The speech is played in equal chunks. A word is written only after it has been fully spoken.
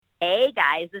Hey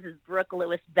guys, this is Brooke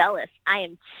Lewis Bellas. I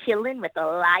am chilling with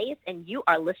Elias, and you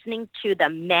are listening to the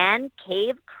Man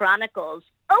Cave Chronicles.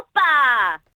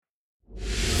 Opa!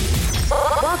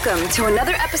 Welcome to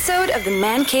another episode of the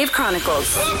Man Cave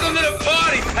Chronicles. Welcome to the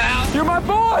party, pal! You're my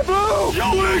boy, Blue!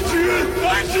 Yo, Adrian!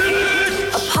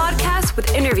 A podcast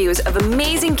with interviews of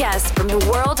amazing guests from the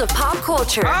world of pop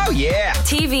culture. Oh, yeah!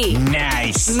 TV.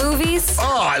 Nice! Movies.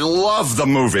 Oh, I love the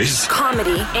movies!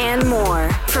 Comedy and more.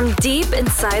 From deep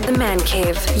inside the Man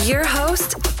Cave, your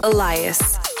host,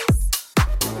 Elias.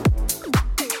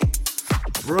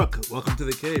 Brooke, welcome to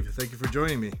the cave. Thank you for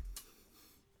joining me.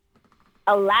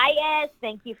 Elias,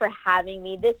 thank you for having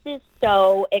me. This is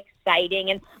so exciting.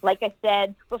 And like I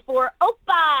said before,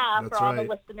 Opa for all the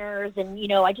listeners. And,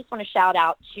 I just want to shout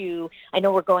out to, I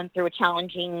know we're going through a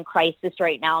challenging crisis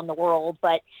right now in the world,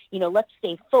 but, let's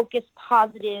stay focused,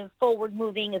 positive, forward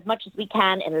moving as much as we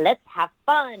can, and let's have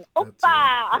fun.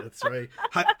 Opa! That's right.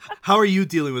 How are you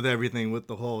dealing with everything with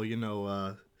the whole,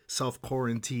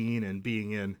 self-quarantine and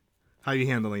being in? How are you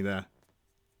handling that?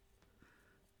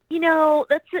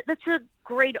 That's a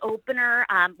great opener.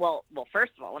 Well,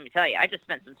 first of all, let me tell you, I just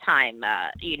spent some time,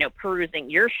 perusing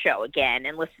your show again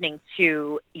and listening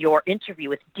to your interview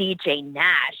with DJ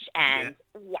Nash. And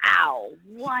wow,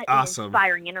 what awesome. An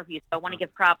inspiring interview. So I want to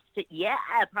give props to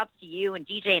you and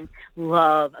DJ, and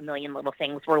love A Million Little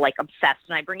Things. We're like obsessed.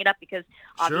 And I bring it up because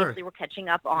obviously we're catching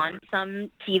up on some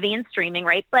TV and streaming,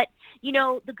 right? But,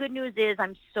 the good news is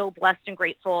I'm so blessed and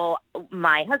grateful.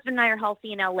 My husband and I are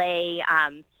healthy in LA.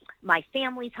 My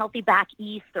family's healthy back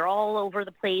east. They're all over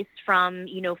the place from,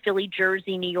 Philly,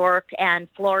 Jersey, New York, and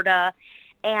Florida.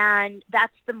 And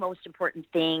that's the most important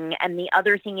thing. And the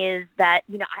other thing is that,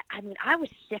 I was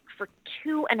sick for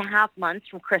 2.5 months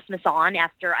from Christmas on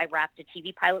after I wrapped a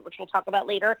TV pilot, which we'll talk about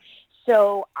later.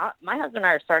 So my husband and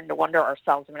I are starting to wonder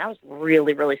ourselves. I was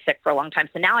really, really sick for a long time.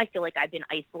 So now I feel like I've been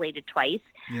isolated twice.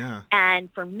 Yeah. And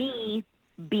for me,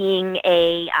 being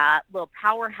a little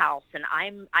powerhouse, and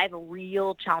I have a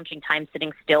real challenging time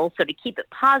sitting still. So to keep it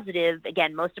positive,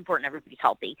 again, most important, everybody's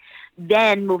healthy.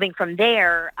 Then moving from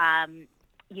there, I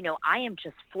am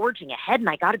just forging ahead, and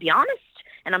I got to be honest,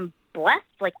 and I'm blessed.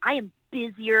 Like, I am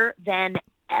busier than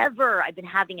ever. I've been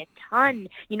having a ton,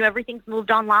 everything's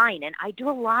moved online, and I do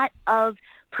a lot of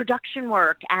production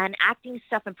work and acting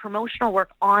stuff and promotional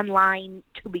work online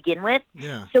to begin with.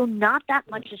 Yeah. So not that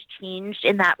much has changed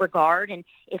in that regard. And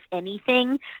if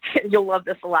anything, you'll love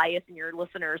this, Elias, and your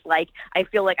listeners. Like, I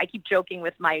feel like I keep joking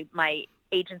with my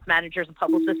agents, managers, and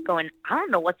publicists going, I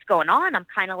don't know what's going on. I'm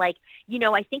kind of like,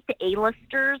 I think the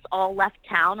A-listers all left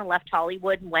town and left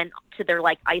Hollywood and went to their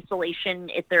isolation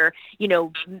at their,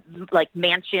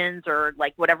 mansions or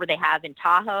whatever they have in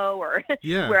Tahoe or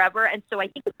wherever. And so I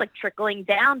think it's trickling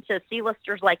down to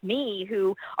C-listers like me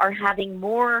who are having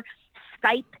more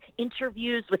Skype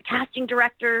interviews with casting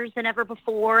directors than ever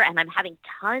before. And I'm having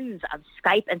tons of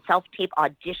Skype and self-tape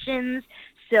auditions.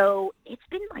 So it's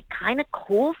been kind of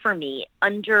cool for me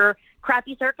under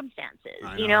crappy circumstances,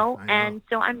 I know. And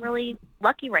so I'm really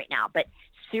lucky right now, but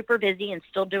super busy and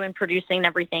still doing producing and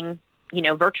everything,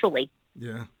 virtually.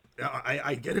 Yeah.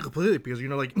 I get it completely because,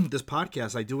 this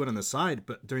podcast, I do it on the side,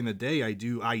 but during the day I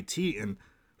do IT, and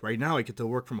right now I get to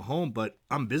work from home, but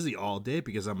I'm busy all day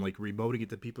because I'm remoting it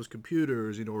to people's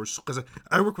computers, or because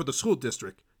I work with the school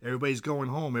district. Everybody's going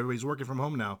home. Everybody's working from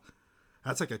home now.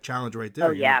 That's a challenge right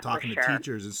there. Talking to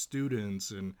teachers and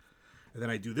students, and then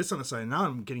I do this on the side. Now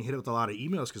I'm getting hit with a lot of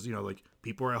emails because,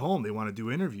 people are at home. They want to do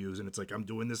interviews, and it's I'm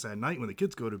doing this at night when the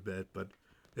kids go to bed, but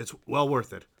it's well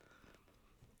worth it.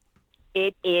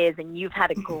 It is, and you've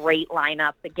had a great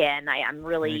lineup again. I'm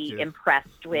really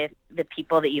impressed with the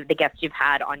people the guests you've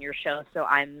had on your show, so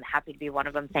I'm happy to be one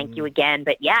of them. Thank you again.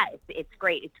 But yeah, it's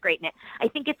great. It's great. And I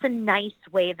think it's a nice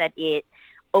way that it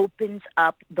opens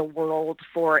up the world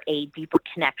for a deeper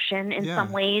connection in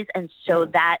some ways. And so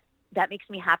that makes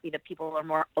me happy that people are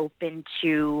more open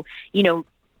to,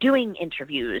 doing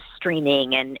interviews,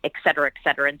 streaming, and et cetera, et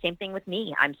cetera. And same thing with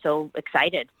me. I'm so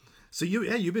excited. So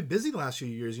you've been busy the last few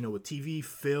years, with TV,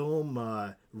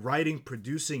 film, writing,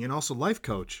 producing, and also life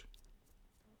coach.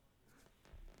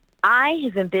 I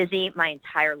have been busy my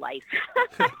entire life,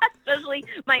 especially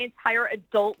my entire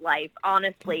adult life.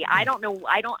 Honestly, I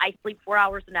sleep 4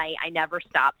 hours a night. I never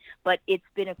stop, but it's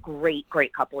been a great,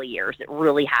 great couple of years. It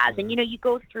really has. And, you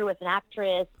go through as an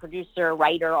actress, producer,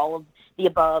 writer, all of the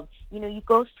above, you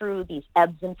go through these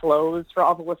ebbs and flows for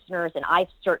all the listeners. And I've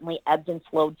certainly ebbed and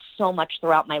flowed so much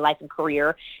throughout my life and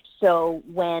career. So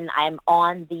when I'm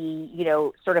on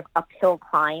the, sort of uphill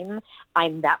climb,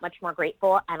 I'm that much more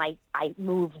grateful, and I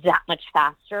move that much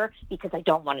faster because I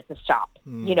don't want it to stop.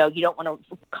 You don't want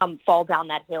to fall down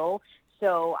that hill.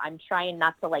 So I'm trying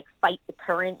not to like fight the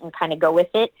current and kind of go with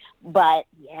it. But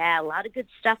yeah, a lot of good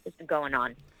stuff has been going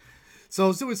on. So I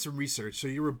was doing some research. So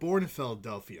you were born in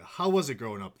Philadelphia. How was it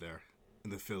growing up there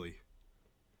in the Philly?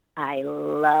 I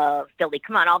love Philly.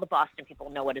 Come on, all the Boston people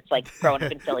know what it's like growing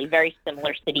up in Philly. Very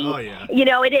similar city. Oh, yeah. You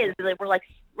know, it is. We're like,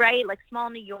 right, like small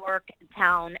New York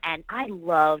town, and I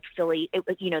loved Philly. It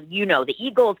was, you know, the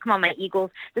Eagles. Come on, my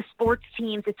Eagles. The sports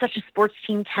teams. It's such a sports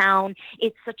team town.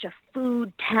 It's such a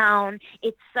food town.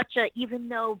 It's such a, even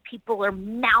though people are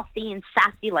mouthy and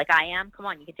sassy like I am, come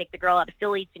on, you can take the girl out of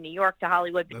Philly to New York to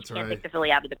Hollywood, but That's you can't right. take the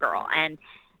Philly out of the girl. And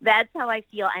that's how I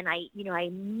feel. And I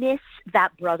miss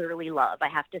that brotherly love. I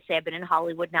have to say, I've been in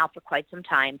Hollywood now for quite some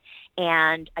time,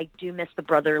 and I do miss the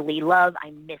brotherly love.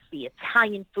 I miss the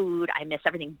Italian food. I miss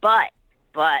everything. But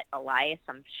Elias,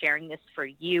 I'm sharing this for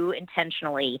you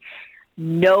intentionally.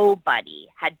 Nobody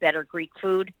had better Greek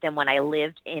food than when I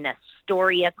lived in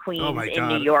Astoria, Queens, Oh my in God.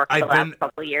 New York the last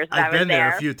couple of years. I've been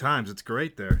there a few times. It's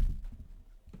great there.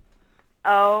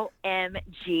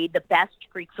 OMG, the best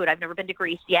Greek food. I've never been to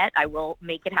Greece yet. I will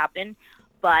make it happen.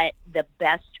 But the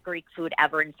best Greek food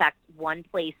ever. In fact, one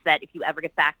place that if you ever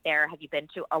get back there, have you been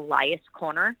to Elias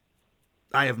Corner?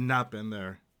 I have not been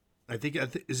there. I think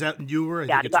is that newer? I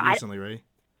Yeah, think it's recently, right?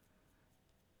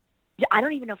 I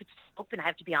don't even know if it's open. I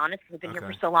have to be honest, because I've been here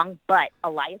for so long. But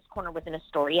Elias Corner was in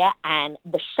Astoria, and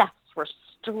the chefs were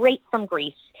straight from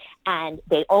Greece, and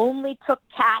they only took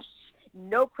cash.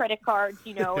 No credit cards,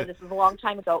 and this was a long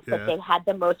time ago, but they had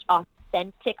the most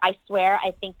authentic, I swear,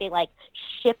 I think they like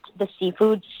shipped the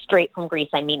seafood straight from Greece.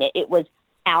 I mean, it was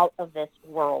out of this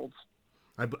world.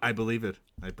 I believe it.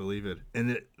 I believe it. And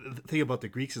the thing about the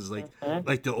Greeks is like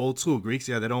the old school Greeks,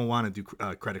 they don't want to do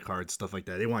credit cards, stuff like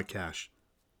that. They want cash.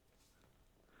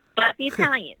 But the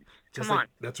Italians, come on.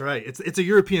 That's right. It's a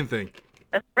European thing.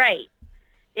 That's right.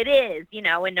 It is, and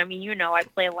I mean, I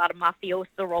play a lot of mafioso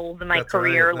roles in my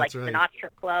career, like Sinatra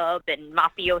Club and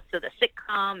Mafioso the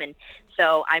sitcom, and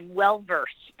so I'm well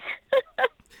versed.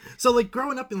 So, like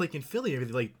growing up in Philly,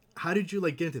 everything, like how did you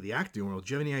get into the acting world?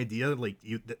 Do you have any idea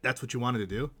that's what you wanted to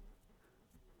do?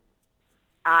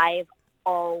 I've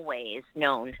always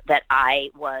known that I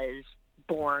was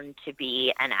born to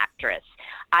be an actress.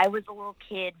 I was a little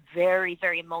kid, very,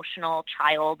 very emotional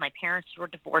child. My parents were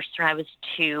divorced when I was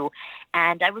 2,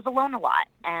 and I was alone a lot.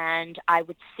 And I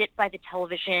would sit by the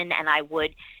television and I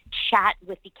would chat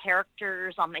with the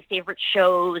characters on my favorite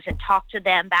shows and talk to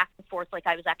them back and forth like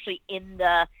I was actually in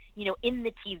the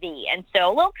TV. And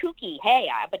so a little kooky,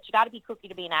 but you got to be kooky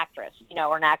to be an actress,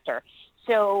 or an actor.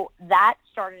 So that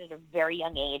started at a very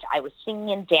young age. I was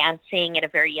singing and dancing at a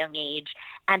very young age,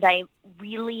 and I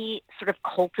really sort of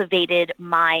cultivated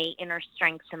my inner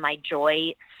strengths and my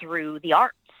joy through the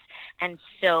arts. And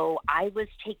so I was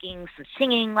taking some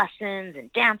singing lessons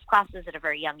and dance classes at a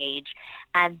very young age,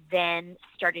 and then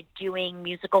started doing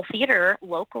musical theater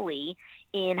locally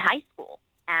in high school.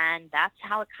 And that's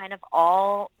how it kind of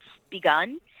all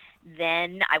begun.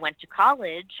 Then I went to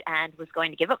college and was going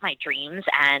to give up my dreams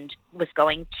and was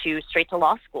going straight to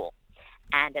law school.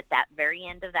 And at that very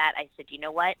end of that, I said, you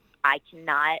know what? I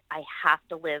have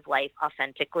to live life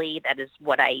authentically. That is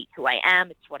who I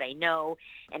am. It's what I know.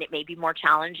 And it may be more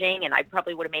challenging, and I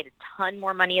probably would have made a ton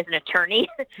more money as an attorney,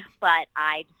 but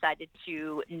I decided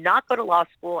to not go to law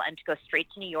school and to go straight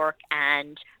to New York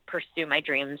and pursue my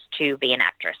dreams to be an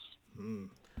actress.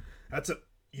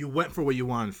 You went for what you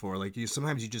wanted for.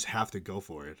 Sometimes you just have to go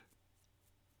for it.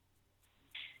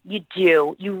 You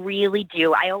do. You really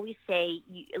do. I always say,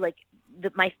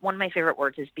 one of my favorite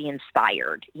words is be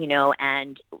inspired,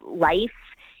 and life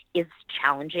is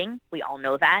challenging. We all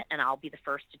know that. And I'll be the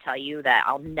first to tell you that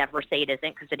I'll never say it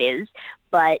isn't, because it is.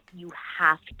 But you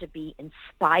have to be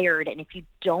inspired. And if you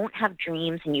don't have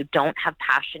dreams and you don't have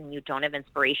passion and you don't have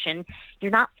inspiration,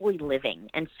 you're not fully living.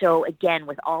 And so, again,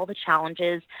 with all the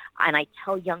challenges, and I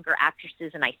tell younger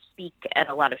actresses, and I speak at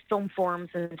a lot of film forums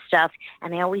and stuff,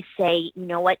 and I always say, you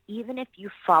know what, even if you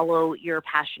follow your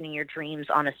passion and your dreams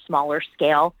on a smaller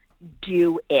scale,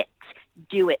 do it.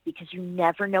 Do it, because you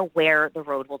never know where the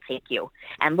road will take you.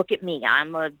 And look at me. I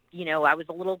was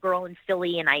a little girl in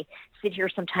Philly, and I sit here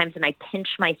sometimes and I pinch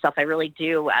myself. I really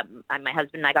do. My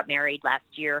husband and I got married last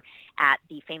year at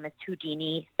the famous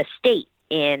Houdini estate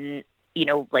in,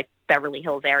 Beverly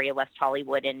Hills area, West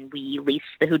Hollywood. And we leased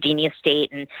the Houdini estate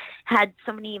and had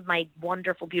so many of my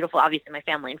wonderful, beautiful, obviously my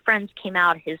family and friends came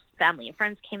out, his family and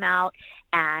friends came out,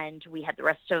 and we had the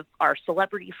rest of our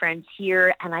celebrity friends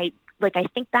here. And I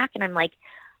think back and I'm like,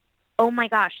 oh my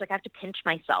gosh, I have to pinch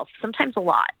myself sometimes a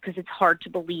lot, because it's hard to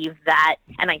believe that.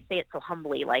 And I say it so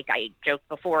humbly, like I joked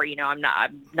before, I'm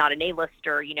not an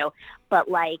A-lister, but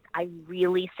I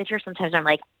really sit here sometimes and I'm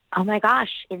like, Oh my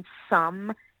gosh, in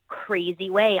some crazy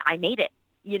way, I made it.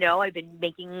 I've been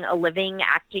making a living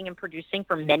acting and producing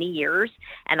for many years,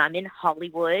 and I'm in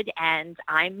Hollywood, and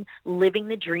I'm living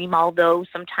the dream, although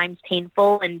sometimes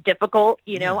painful and difficult.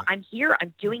 Yeah. I'm here,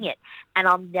 I'm doing it, and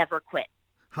I'll never quit.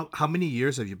 How many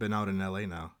years have you been out in LA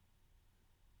now?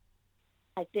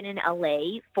 I've been in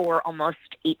LA for almost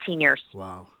 18 years.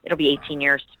 Wow. It'll be 18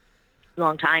 years.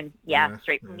 Long time. Yeah, Yeah,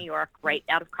 straight from yeah. New York, right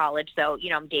out of college. So,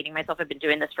 I'm dating myself. I've been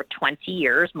doing this for 20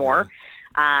 years more,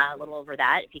 a little over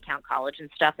that if you count college and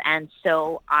stuff. And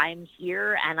so I'm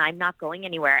here and I'm not going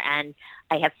anywhere. And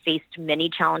I have faced many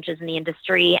challenges in the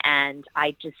industry, and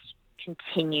I just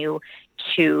continue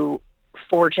to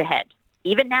forge ahead.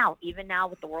 Even now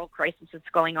with the world crisis that's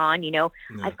going on,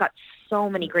 I've got so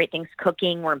many great things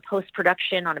cooking. We're in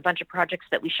post-production on a bunch of projects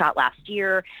that we shot last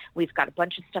year. We've got a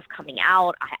bunch of stuff coming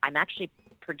out. I'm actually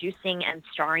producing and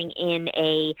starring in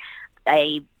a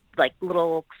like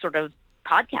little sort of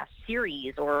podcast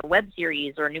series or web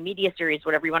series or new media series,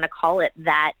 whatever you want to call it,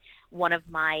 that one of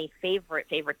my favorite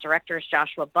directors,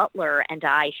 Joshua Butler, and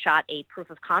I shot a proof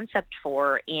of concept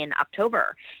for in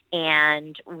October.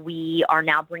 And we are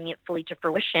now bringing it fully to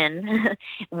fruition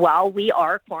while we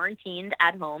are quarantined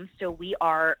at home. So we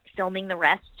are filming the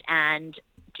rest and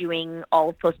doing all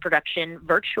of post-production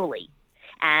virtually.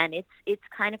 And it's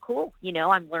kind of cool.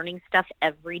 I'm learning stuff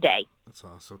every day. That's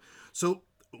awesome. So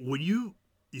when you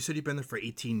said you've been there for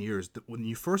 18 years, when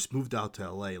you first moved out to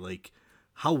LA, like,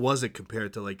 how was it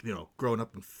compared to, like, growing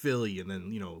up in Philly and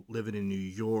then, living in New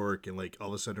York and, like, all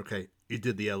of a sudden, okay, you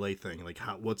did the LA thing. Like,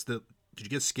 did you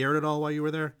get scared at all while you were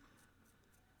there?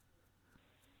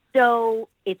 So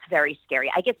it's very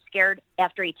scary. I get scared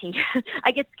after 18 years.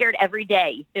 I get scared every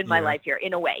day in my life here,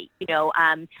 in a way,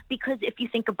 because if you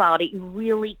think about it, you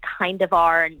really kind of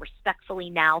are. And respectfully,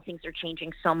 now things are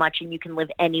changing so much, and you can live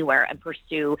anywhere and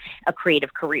pursue a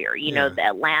creative career. The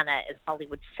Atlanta is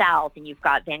Hollywood South, and you've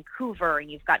got Vancouver, and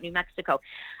you've got New Mexico,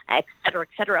 et cetera, et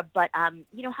cetera. But,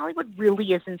 Hollywood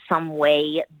really is in some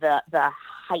way the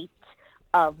height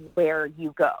of where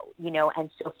you go, and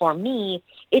so for me,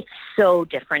 it's so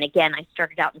different. Again, I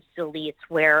started out in Philly. It's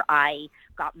where I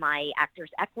got my Actors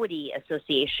Equity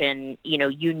Association,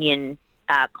 union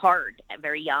card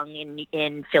very young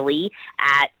in Philly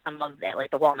at some of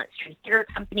the Walnut Street Theater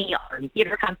Company or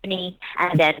Theater Company,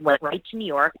 and then went right to New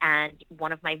York. And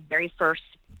one of my very first,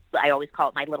 I always call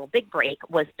it my little big break,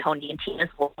 was Tony and Tina's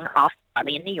Rolling Off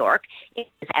Broadway in New York. It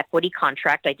was an equity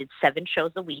contract. I did 7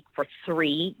 shows a week for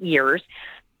 3 years.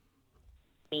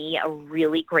 Me a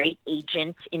really great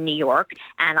agent in New York,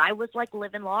 and I was like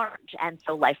living large, and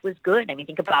so life was good. I mean,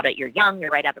 think about it. You're young,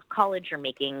 you're right out of college, you're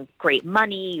making great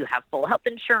money, you have full health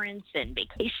insurance and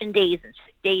vacation days and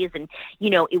sick days, and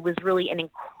it was really an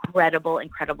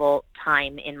incredible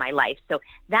time in my life. So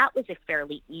that was a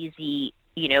fairly easy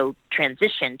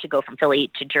transition to go from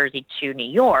Philly to Jersey to New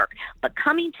York. But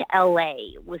coming to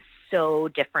LA was so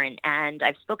different, and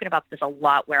I've spoken about this a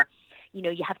lot, where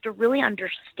you have to really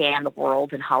understand the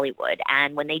world in Hollywood.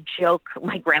 And when they joke,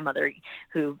 my grandmother,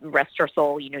 who rest her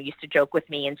soul, used to joke with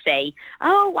me and say,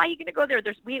 "Oh, why are you going to go there?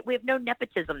 We have no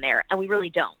nepotism there." And we really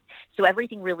don't. So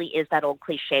everything really is that old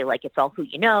cliche, like it's all who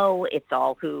you know, it's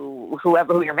all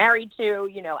whoever who you're married to,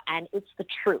 and it's the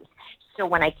truth. So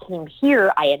when I came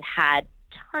here, I had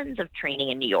tons of training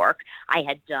in New York. I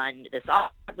had done this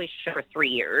Broadway show for 3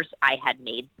 years. I had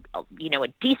made, a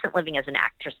decent living as an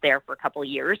actress there for a couple of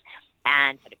years,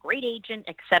 and had a great agent,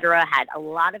 et cetera. Had a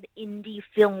lot of indie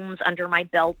films under my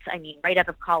belt. I mean, right out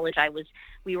of college,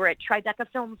 we were at Tribeca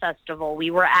Film Festival.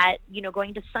 We were at,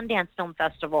 going to Sundance Film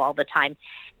Festival all the time.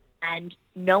 And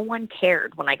no one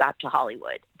cared when I got to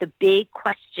Hollywood. The big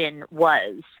question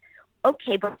was,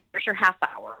 okay, but where's your half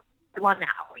hour? 1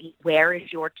 hour. Where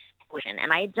is your television?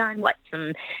 And I had done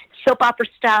some soap opera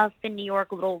stuff in New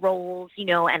York, little roles,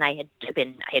 and I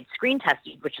had screen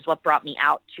tested, which is what brought me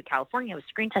out to California. I was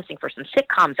screen testing for some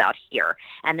sitcoms out here,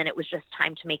 and then it was just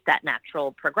time to make that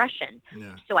natural progression.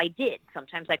 Yeah. So I did.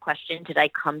 Sometimes I questioned, did I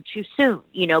come too soon?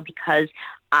 Because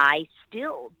I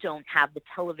still don't have the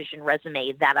television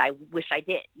resume that I wish I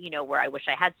did, where I wish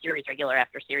I had series regular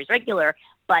after series regular,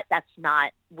 but that's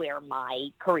not where my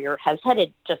career has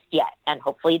headed just yet. And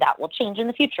hopefully that will change in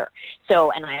the future.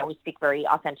 So, and I always speak very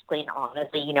authentically and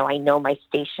honestly, I know my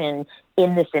station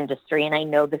in this industry, and I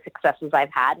know the successes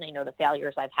I've had, and I know the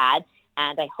failures I've had.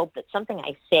 And I hope that something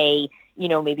I say,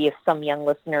 maybe if some young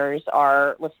listeners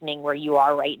are listening where you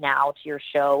are right now to your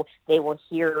show, they will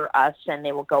hear us and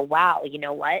they will go, wow, you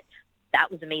know what? That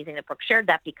was amazing that Brooke shared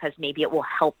that, because maybe it will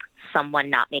help someone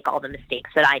not make all the mistakes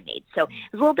that I made. So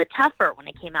it was a little bit tougher when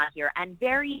I came out here, and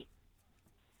very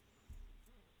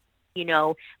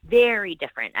very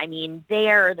different. I mean,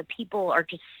 there, the people are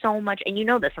just so much, and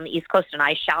this on the East Coast, and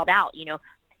I shout out,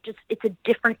 just it's a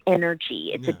different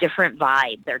energy. It's a different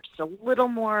vibe. They're just a little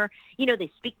more,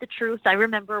 they speak the truth. I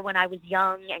remember when I was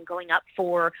young and going up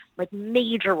for like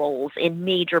major roles in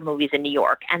major movies in New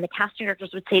York, and the casting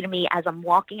directors would say to me as I'm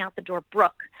walking out the door,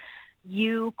 Brooke,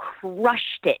 you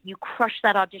crushed it. You crushed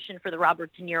that audition for the Robert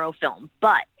De Niro film.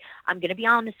 But I'm going to be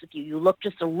honest with you. You look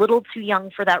just a little too young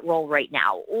for that role right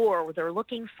now. Or they're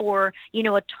looking for,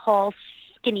 a tall,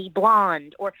 skinny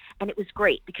blonde. And it was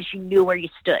great because you knew where you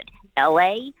stood.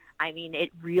 LA, I mean,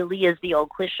 it really is the old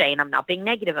cliche. And I'm not being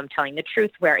negative. I'm telling the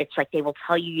truth, where it's like they will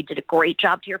tell you did a great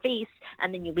job to your face.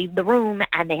 And then you leave the room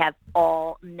and they have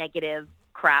all negative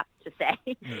crap to say,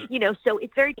 so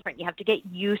it's very different. You have to get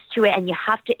used to it, and you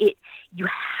have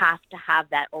to have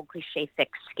that old cliche thick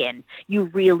skin. You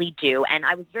really do. And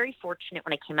I was very fortunate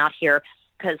when I came out here,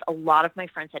 because a lot of my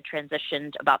friends had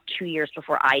transitioned about 2 years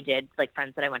before I did, like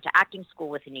friends that I went to acting school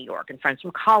with in New York and friends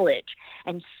from college.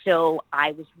 And so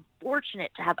I was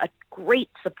fortunate to have a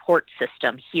great support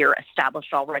system here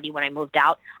established already when I moved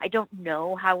out. I don't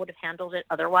know how I would have handled it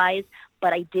otherwise,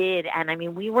 but I did. And I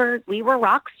mean, we were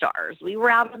rock stars. We were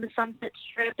out on the Sunset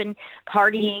Strip and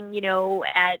partying,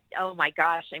 at, oh my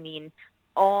gosh, I mean,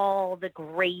 all the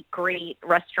great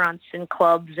restaurants and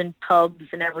clubs and pubs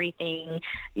and everything,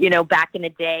 back in the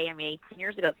day. I mean, 18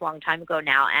 years ago, it's a long time ago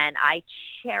now, and I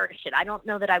cherish it. I don't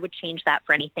know that I would change that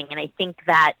for anything. And I think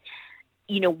that,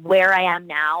 where I am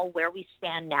now, where we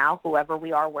stand now, whoever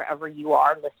we are, wherever you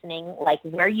are listening, like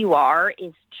where you are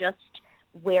is just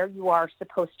where you are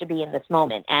supposed to be in this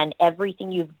moment. And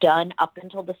everything you've done up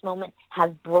until this moment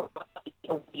has brought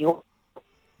you.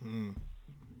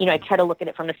 I try to look at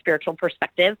it from a spiritual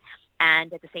perspective.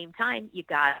 And at the same time, you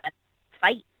got to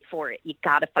fight for it. You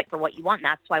got to fight for what you want. And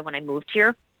that's why when I moved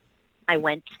here, I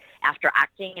went after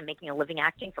acting and making a living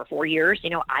acting for 4 years.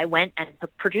 I went and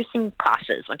took producing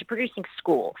classes, went to producing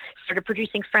school, started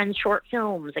producing friends' short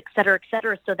films, et cetera,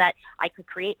 so that I could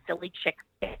create Philly Chick,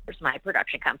 my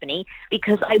production company,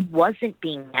 because I wasn't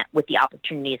being met with the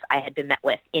opportunities I had been met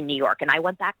with in New York. And I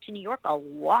went back to New York a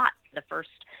lot the first,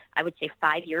 I would say,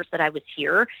 5 years that I was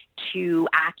here to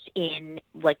act in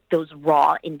like those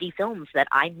raw indie films that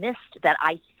I missed, that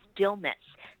I still miss,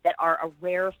 that are a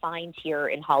rare find here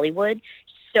in Hollywood.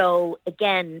 So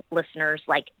again, listeners,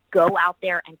 like go out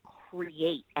there and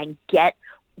create and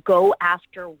go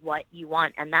after what you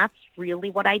want. And that's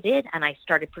really what I did. And I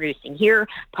started producing here,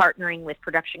 partnering with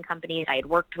production companies I had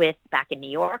worked with back in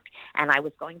New York, and I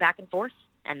was going back and forth.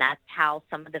 And that's how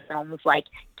some of the films like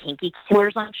Kinky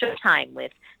Killers on Showtime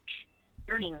with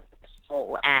Turning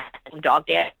Soul and Dog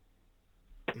Day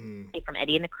from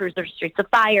Eddie and the Cruiser Streets of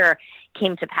Fire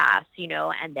came to pass,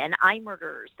 and then I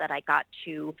Murders, that I got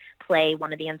to play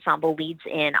one of the ensemble leads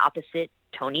in opposite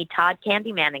Tony Todd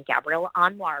Candyman and Gabrielle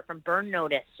Anwar from Burn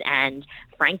Notice and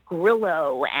Frank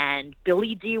Grillo and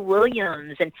Billy D.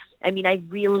 Williams. And I mean, I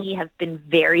really have been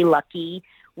very lucky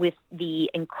with the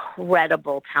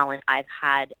incredible talent I've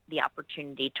had the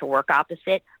opportunity to work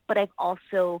opposite, but I've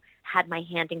also had my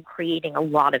hand in creating a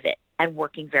lot of it and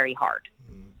working very hard.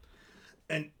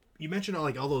 And you mentioned all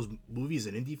those movies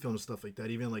and indie films, stuff like that,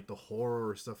 even like the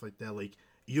horror stuff like that. Like,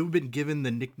 you've been given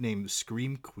the nickname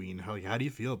Scream Queen. How do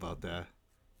you feel about that?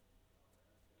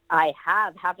 I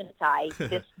have, haven't I?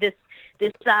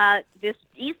 This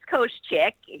East Coast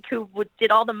chick who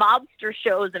did all the mobster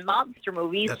shows and mobster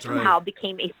movies somehow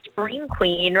became a scream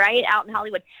queen, right, out in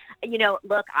Hollywood.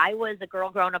 Look, I was a girl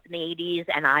growing up in the 80s,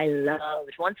 and I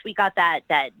loved, once we got that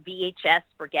VHS,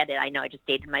 forget it, I know I just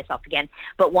dated myself again,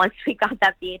 but once we got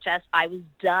that VHS, I was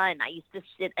done. I used to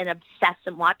sit and obsess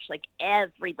and watch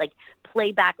every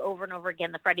playback over and over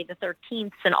again, the Friday the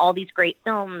 13th and all these great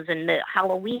films and the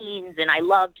Halloweens, and I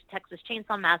loved Texas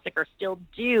Chainsaw Massacre, still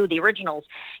do, the originals.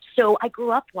 So I grew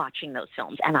up watching those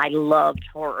films, and I loved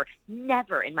horror.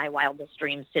 Never in my wildest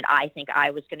dreams did I think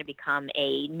I was going to become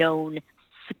a known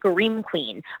scream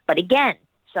queen. But again,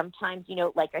 sometimes,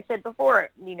 like I said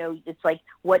before, it's like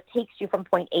what takes you from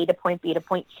point A to point B to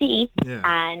point C. Yeah.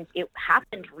 And it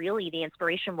happened, really, the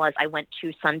inspiration was I went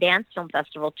to Sundance Film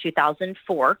Festival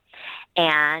 2004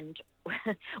 and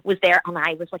was there, and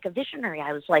I was like a visionary.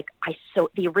 I was like,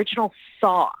 the original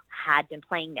Saw had been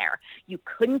playing there. You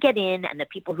couldn't get in, and the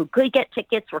people who could get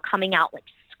tickets were coming out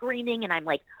screaming, and I'm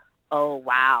like, oh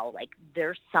wow,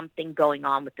 there's something going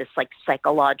on with this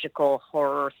psychological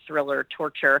horror thriller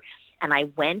torture. And I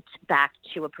went back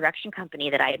to a production company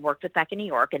that I had worked with back in New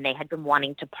York, and they had been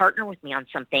wanting to partner with me on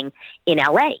something in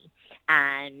LA.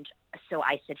 And so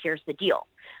I said, here's the deal.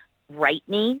 Write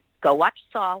me go watch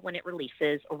Saw when it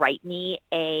releases, write me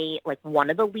one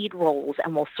of the lead roles,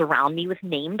 and we'll surround me with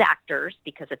named actors,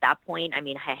 because at that point, I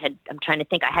mean, I'm trying to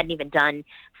think, I hadn't even done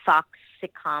Fox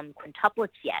sitcom quintuplets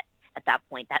yet. At that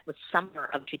point, that was summer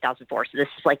of 2004. So this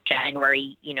is like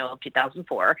January, of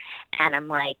 2004. And I'm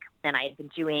like, then I had been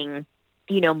doing,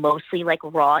 mostly like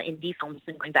raw indie films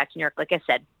and going back to New York, like I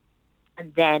said.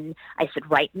 And then I said,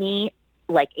 write me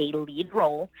like a lead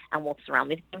role and we'll surround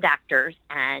me with named actors.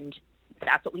 And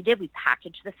that's what we did. We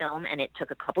packaged the film, and it took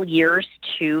a couple years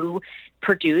to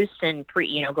produce and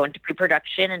go into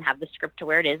pre-production and have the script to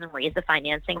where it is and raise the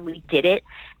financing. We did it.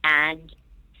 And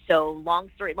so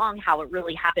long story long, how it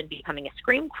really happened becoming a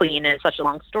scream queen, and it's such a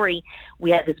long story.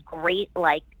 We had this great,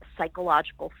 like,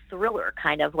 psychological thriller,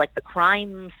 kind of like the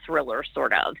crime thriller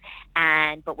sort of,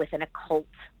 but with an occult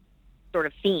sort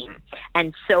of theme.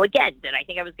 And so again, did I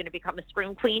think I was going to become a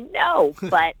scream queen? No,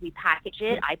 but we packaged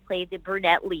it. I played the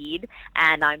brunette lead,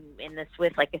 and I'm in this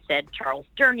with, like I said, Charles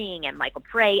Durning and Michael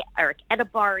Prey, Eric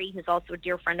Edibari, who's also a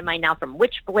dear friend of mine now from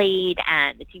Witchblade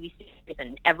and the TV series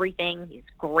and everything. He's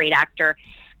a great actor,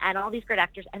 and all these great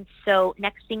actors. And so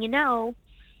next thing you know,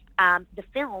 the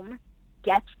film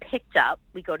gets picked up.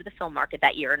 We go to the film market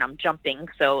that year, and I'm jumping,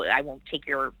 so I won't take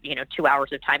your 2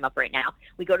 hours of time up right now.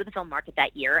 We go to the film market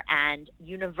that year, and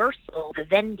Universal,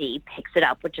 Vivendi, picks it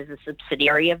up, which is a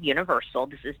subsidiary of Universal.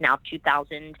 This is now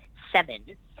 2007.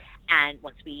 And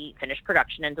once we finished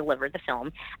production and delivered the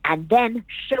film, and then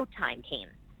Showtime came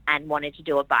and wanted to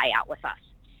do a buyout with us.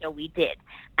 So we did.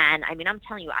 And I mean, I'm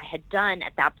telling you, I had done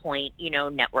at that point,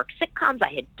 network sitcoms.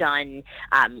 I had done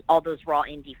all those raw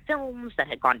indie films that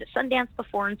had gone to Sundance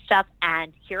before and stuff.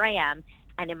 And here I am.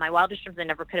 And in my wildest dreams, I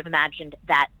never could have imagined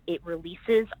that it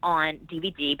releases on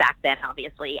DVD back then,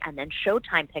 obviously. And then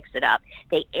Showtime picks it up.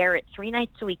 They air it 3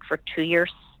 nights a week for 2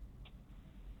 years.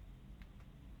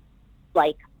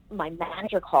 Like, my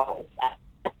manager calls.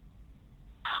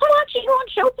 How much are you on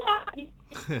Showtime?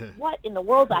 What in the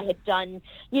world? I had done,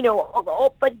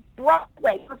 but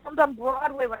Broadway, performed on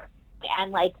Broadway,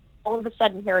 and like all of a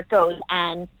sudden here it goes.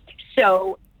 And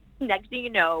so next thing you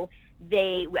know,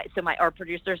 our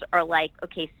producers are like,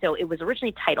 okay, so it was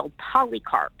originally titled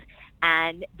Polycarp,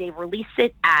 and they release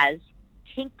it as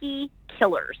Kinky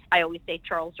Killers. I always say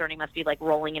Charles Durning must be like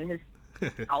rolling in his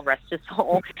I'll rest his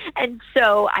soul. And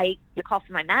so I called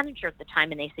from my manager at the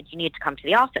time, and they said, you need to come to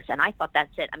the office. And I thought,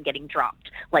 that's it, I'm getting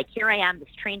dropped. Like, here I am, this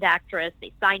trained actress.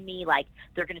 They signed me. Like,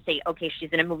 they're going to say, okay,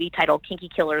 she's in a movie titled Kinky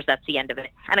Killers. That's the end of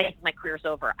it. And I think my career's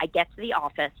over. I get to the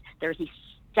office. There's a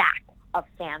stack of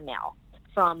fan mail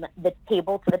from the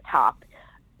table to the top.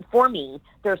 For me,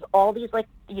 there's all these, like,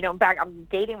 back, I'm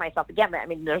dating myself again, but I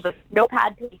mean, there's a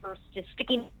notepad paper just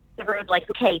sticking like,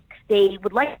 okay, they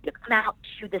would like to come out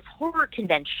to this horror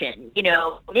convention, in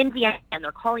Indiana, and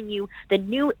they're calling you the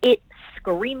new It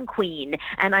Scream Queen.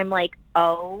 And I'm like,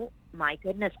 oh my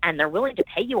goodness. And they're willing to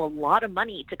pay you a lot of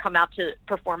money to come out to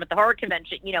perform at the horror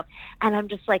convention, and I'm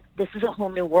just like, this is a whole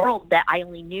new world that I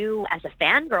only knew as a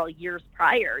fangirl years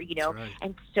prior, Right.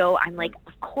 And so I'm like,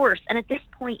 of course. And at this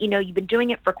point, you've been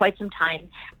doing it for quite some time.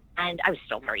 And I was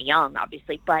still very young,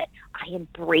 obviously, but I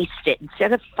embraced it.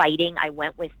 Instead of fighting, I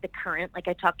went with the current, like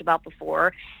I talked about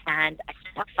before, and I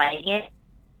stopped fighting it.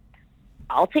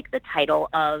 I'll take the title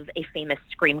of a famous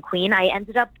scream queen. I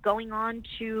ended up going on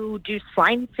to do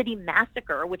Slime City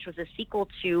Massacre, which was a sequel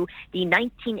to the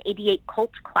 1988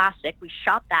 cult classic. We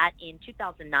shot that in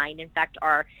 2009. In fact,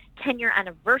 our 10-year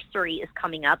anniversary is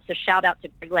coming up, so shout out to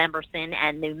Greg Lamberson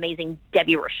and the amazing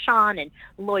Debbie Rochon and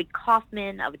Lloyd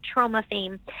Kaufman of Trauma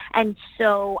fame. And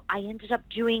so I ended up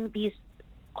doing these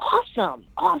awesome,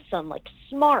 like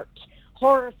smart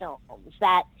horror films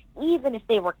that, even if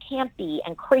they were campy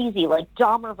and crazy, like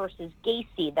Dahmer versus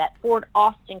Gacy, that Ford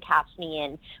Austin cast me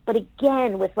in, but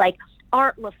again, with like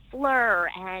Art LaFleur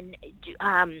and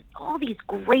all these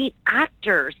great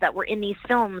actors that were in these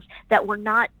films that were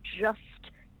not just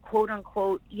quote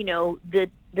unquote, the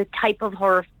type of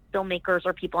horror filmmakers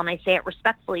or people, and I say it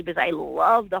respectfully because I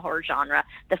love the horror genre.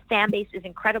 The fan base is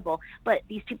incredible, but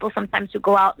these people sometimes who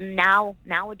go out and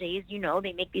nowadays,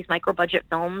 they make these micro-budget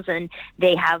films and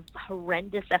they have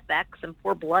horrendous effects and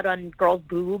pour blood on girls'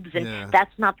 boobs, and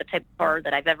that's not the type of horror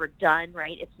that I've ever done,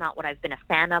 right? It's not what I've been a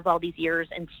fan of all these years,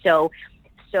 and so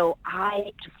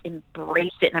I just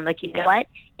embraced it, and I'm like, you know what?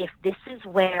 If this is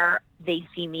where they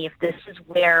see me, if this is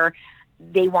where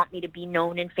they want me to be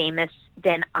known and famous,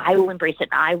 then I will embrace it.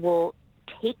 I will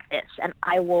take this and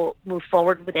I will move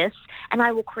forward with this, and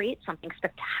I will create something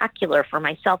spectacular for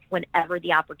myself whenever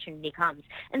the opportunity comes.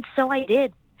 And so I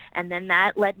did. And then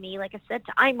that led me, like I said,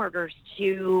 to I Murders,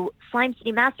 to Slime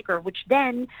City Massacre, which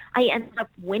then I ended up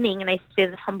winning. And I say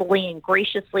this humbly and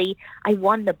graciously, I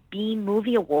won the B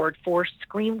Movie Award for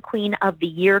Scream Queen of the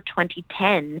Year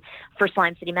 2010 for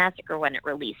Slime City Massacre when it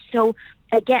released. So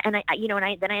again, and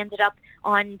then I ended up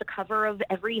on the cover of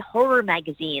every horror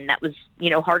magazine that was,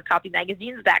 hard copy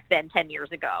magazines back then 10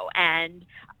 years ago. And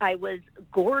I was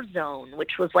Gore Zone,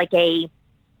 which was like a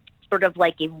sort of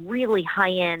like a really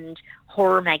high-end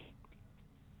horror magazine,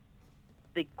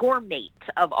 the Gourmet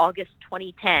of August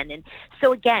 2010. And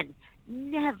so again,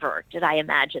 never did I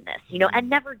imagine this, and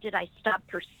never did I stop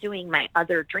pursuing my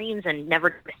other dreams, and never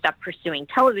did I stop pursuing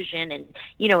television. And,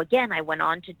 again, I went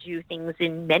on to do things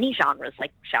in many genres,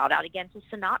 like shout out again to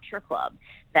Sinatra Club,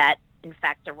 that in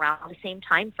fact, around the same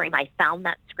time frame, I found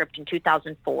that script in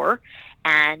 2004,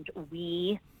 and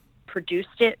we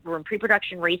produced it. We're in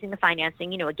pre-production, raising the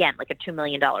financing, again, like a $2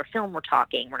 million film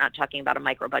we're not talking about a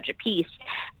micro budget piece.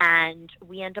 And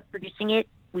we end up producing it.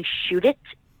 We shoot it.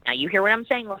 Now you hear what I'm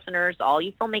saying, listeners, all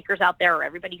you filmmakers out there, or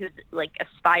everybody who's like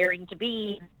aspiring to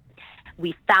be.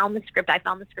 We found the script. I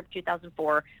found the script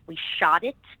 2004. We shot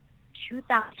it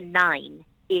 2009.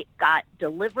 It got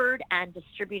delivered and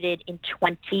distributed in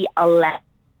 2011.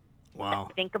 Wow.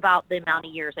 Think about the amount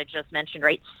of years I just mentioned,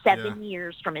 right? 7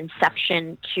 years from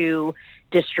inception to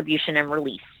distribution and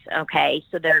release. Okay,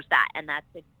 so there's that. And that's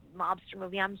a mobster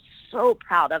movie I'm so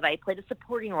proud of. I played a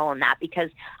supporting role in that because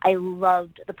I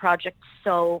loved the project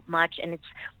so much. And it's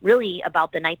really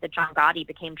about the night that John Gotti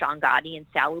became John Gotti and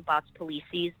Salu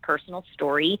Polisi's personal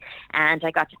story. And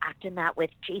I got to act in that with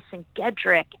Jason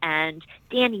Gedrick and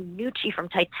Danny Nucci from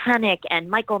Titanic and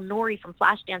Michael Nori from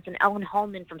Flashdance and Ellen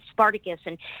Hallman from Spartacus.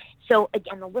 And so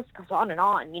again, the list goes on, and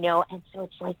so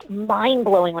it's like mind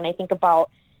blowing when I think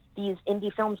about these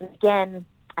indie films. And again,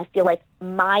 I feel like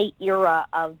my era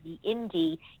of the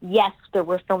indie, yes, there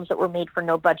were films that were made for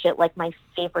no budget, like my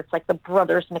favorites, like the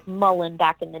Brothers McMullen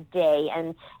back in the day,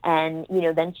 and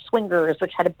then Swingers,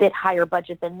 which had a bit higher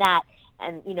budget than that,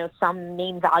 and, some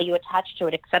name value attached to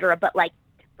it, et cetera. But like,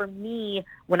 for me,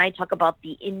 when I talk about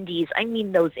the indies, I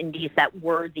mean those indies that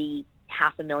were the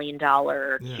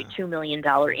 $500,000 to $2 million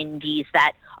indies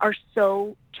that are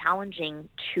so challenging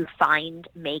to find,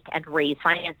 make, and raise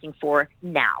financing for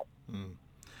now.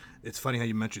 It's funny how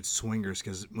you mentioned Swingers,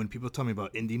 because when people tell me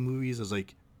about indie movies, I was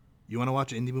like, you want to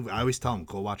watch an indie movie? I always tell them,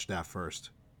 go watch that first.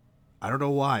 I don't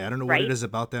know why. I don't know what it is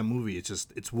about that movie.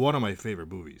 It's one of my favorite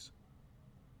movies.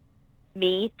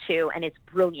 Me too, and it's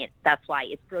brilliant. That's why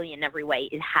it's brilliant in every way.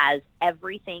 It has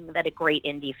everything that a great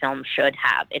indie film should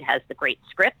have. It has the great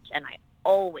script, and I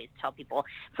always tell people,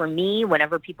 for me,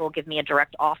 whenever people give me a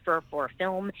direct offer for a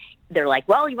film, they're like,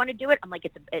 well, you want to do it? I'm like,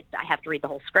 I have to read the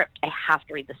whole script. I have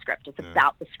to read the script. It's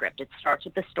about the script. It starts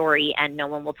with the story, and no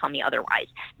one will tell me otherwise.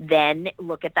 Then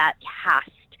look at that cast.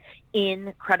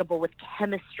 Incredible with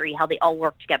chemistry, how they all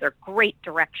work together, great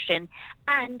direction,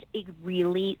 and a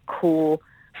really cool,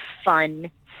 fun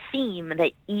theme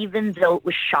that even though it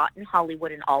was shot in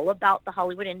Hollywood and all about the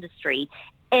Hollywood industry,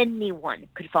 anyone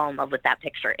could fall in love with that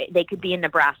picture. They could be in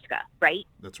Nebraska, right?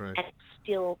 That's right. And it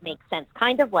still makes sense.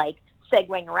 Kind of like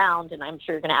segueing around, and I'm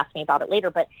sure you're going to ask me about it later,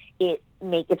 but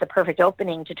it's a perfect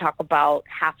opening to talk about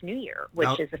Half New Year,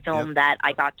 which is a film that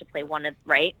I got to play one of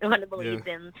the leads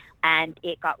in, and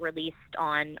it got released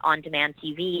on demand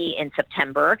TV in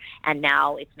September, and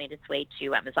now it's made its way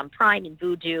to Amazon Prime and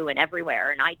Vudu and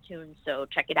everywhere, and iTunes, so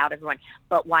check it out, everyone.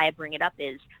 But why I bring it up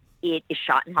is it is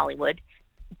shot in Hollywood,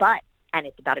 and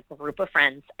it's about a group of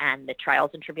friends and the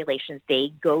trials and tribulations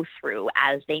they go through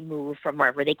as they move from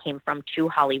wherever they came from to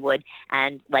Hollywood.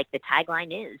 And like the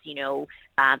tagline is,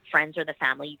 friends are the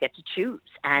family you get to choose.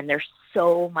 And there's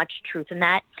so much truth in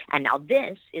that. And now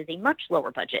this is a much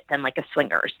lower budget than like a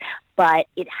Swingers, but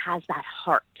it has that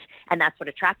heart. And that's what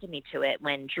attracted me to it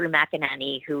when Drew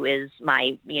McInerney, who is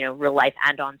my, real life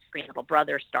and on screen little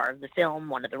brother, star of the film,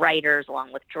 one of the writers,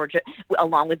 along with Georgia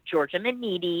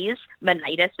Manides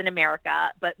in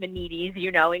America, but Manides,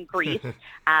 in Greece,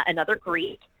 another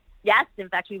Greek. Yes, in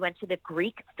fact, we went to the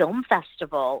Greek Film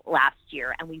Festival last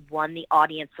year, and we won the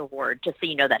Audience Award, just so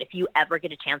you know that if you ever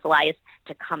get a chance, Elias,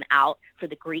 to come out for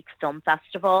the Greek Film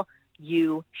Festival,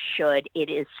 you should.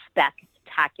 It is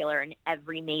spectacular, and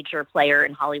every major player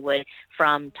in Hollywood,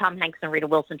 from Tom Hanks and Rita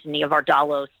Wilson to Nia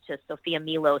Vardalos to Sophia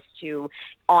Milos to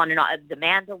on and on, the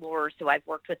Mandalores, who I've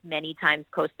worked with many times,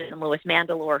 Costa and Louis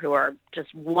Mandalore, who are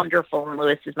just wonderful, and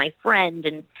Louis is my friend,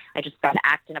 and I just got to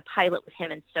act in a pilot with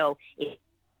him, and so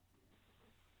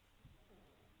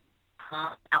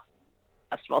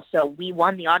festival. So we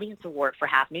won the Audience Award for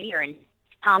Half New Year, and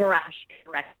Tom Arash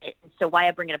directed it. And so why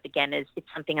I bring it up again is it's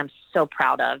something I'm so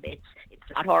proud of. It's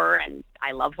not horror, and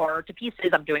I love horror to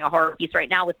pieces. I'm doing a horror piece right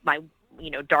now with my,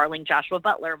 darling Joshua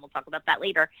Butler, and we'll talk about that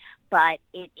later. But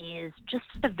it is just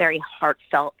a very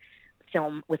heartfelt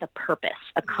film with a purpose,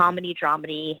 a comedy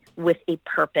dramedy with a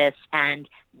purpose, and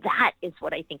that is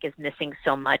what I think is missing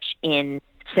so much in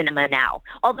cinema now.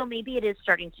 Although maybe it is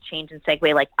starting to change and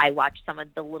segue. Like I watch some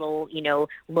of the little,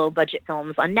 low budget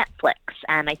films on Netflix,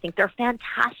 and I think they're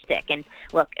fantastic. And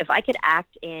look, if I could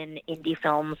act in indie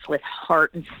films with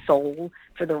heart and soul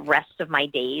for the rest of my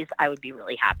days, I would be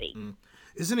really happy.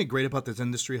 Isn't it great about this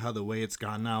industry how the way it's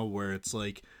gone now, where it's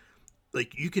like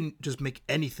you can just make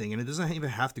anything, and it doesn't even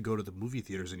have to go to the movie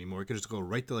theaters anymore. It could just go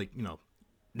right to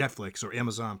Netflix or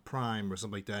Amazon Prime or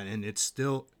something like that, and it's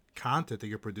still content that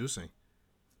you're producing.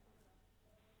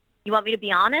 You want me to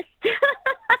be honest? You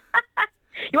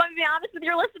want me to be honest with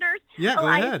your listeners? Yeah, go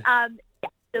ahead.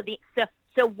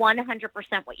 So 100%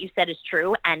 what you said is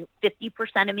true, and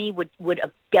 50% of me would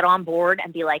get on board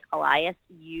and be like, Elias,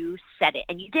 you said it,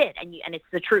 and you did, and it's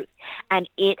the truth, and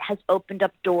it has opened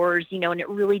up doors, and it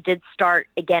really did start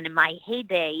again in my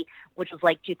heyday, which was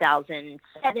like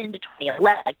 2007 to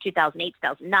 2011, like 2008,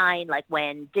 2009, like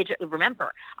when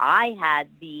remember, I had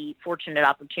the fortunate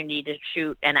opportunity to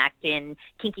shoot and act in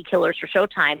Kinky Killers for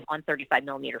Showtime on 35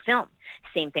 millimeter film.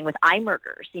 Same thing with Eye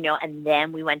Murders, and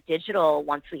then we went digital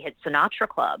once we hit Sinatra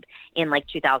Club in like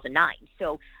 2009.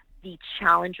 So the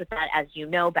challenge with that, as you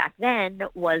know, back then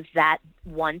was that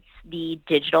once the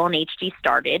digital and HD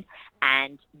started,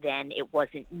 and then it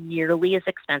wasn't nearly as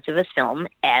expensive as film,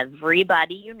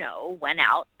 everybody, went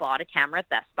out, bought a camera at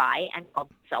Best Buy, and called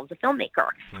themselves a filmmaker.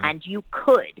 Yeah. And you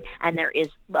could. And there is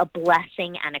a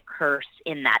blessing and a curse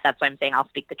in that. That's why I'm saying I'll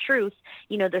speak the truth.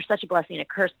 There's such a blessing and a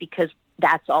curse because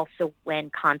that's also when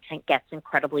content gets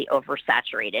incredibly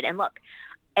oversaturated. And look,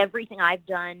 everything I've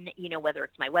done, whether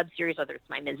it's my web series, whether it's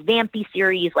my Ms. Vampy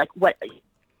series, like what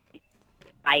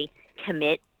I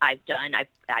commit, I've done.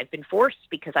 I've been forced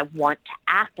because I want to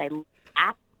act. I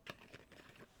act.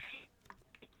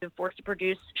 I've been forced to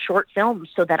produce short films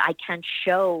so that I can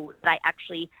show that I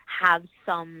actually have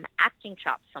some acting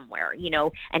chops somewhere,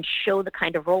 and show the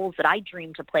kind of roles that I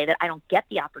dream to play that I don't get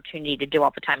the opportunity to do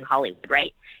all the time in Hollywood,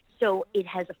 right? So it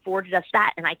has afforded us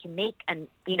that, and I can make, and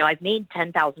I've made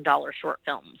 $10,000 short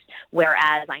films,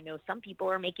 whereas I know some people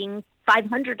are making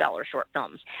 $500 short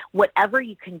films. Whatever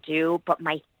you can do, but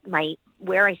my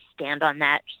where I stand on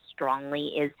that strongly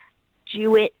is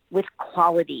do it with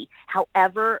quality.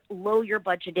 However low your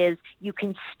budget is, you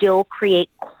can still create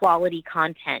quality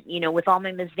content. With all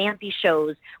my Ms. Vampy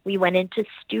shows, we went into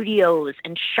studios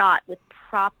and shot with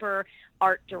proper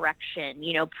art direction,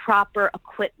 proper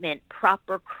equipment,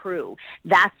 proper crew.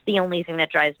 That's the only thing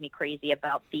that drives me crazy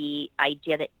about the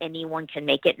idea that anyone can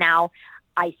make it now.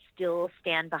 I still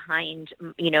stand behind,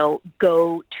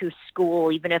 go to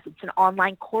school, even if it's an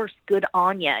online course, good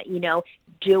on you,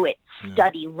 do it,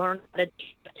 study, learn how to do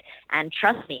it. And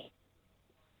trust me,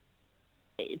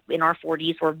 in our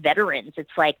 40s, we're veterans.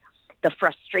 It's like the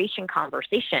frustration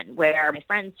conversation where my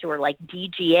friends who are like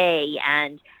DGA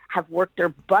and have worked their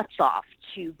butts off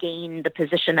to gain the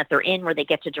position that they're in where they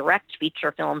get to direct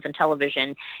feature films and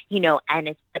television, and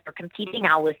it's like they're competing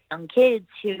now with young kids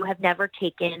who have never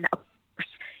taken a course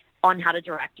on how to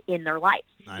direct in their life,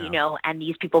 and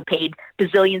these people paid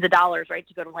bazillions of dollars, right,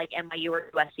 to go to like NYU or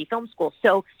USC film school.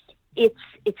 So it's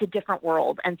a different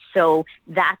world. And so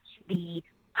that's the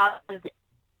positive.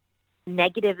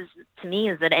 Negative to me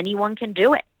is that anyone can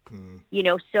do it.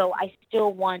 So I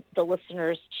still want the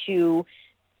listeners to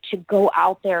go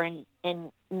out there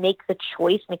and make the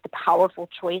choice, make the powerful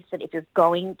choice that if you're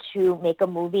going to make a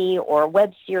movie or a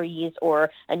web series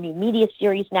or a new media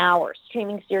series now or a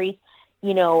streaming series,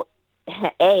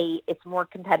 it's more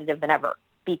competitive than ever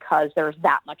because there's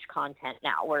that much content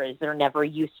now, whereas there never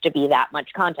used to be that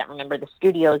much content. Remember, the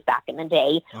studios back in the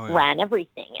day ran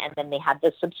everything, and then they had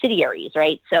the subsidiaries,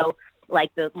 right? So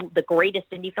like the greatest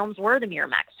indie films were the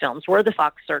Miramax films, were the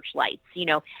Fox Searchlights.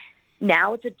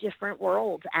 Now it's a different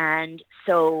world. And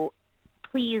so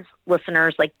please,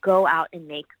 listeners, go out and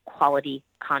make quality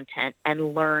content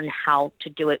and learn how to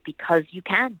do it because you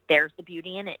can. There's the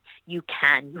beauty in it. You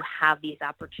can. You have these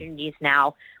opportunities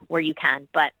now where you can.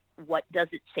 But what does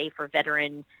it say for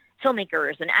veteran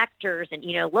filmmakers and actors? And,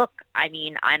 look, I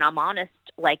mean, and I'm honest,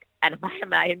 and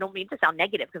I don't mean to sound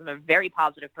negative because I'm a very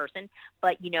positive person,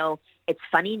 but, it's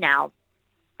funny now,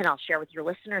 and I'll share with your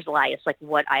listeners, Elias,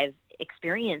 what I've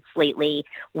experienced lately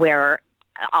where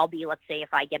I'll be, let's say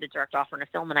if I get a direct offer in a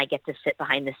film and I get to sit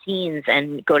behind the scenes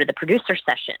and go to the producer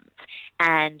sessions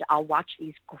and I'll watch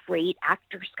these great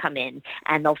actors come in,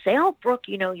 and they'll say, "Oh, Brooke,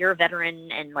 you're a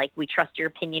veteran, and like we trust your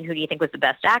opinion. Who do you think was the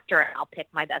best actor?" And I'll pick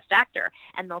my best actor,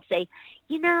 and they'll say,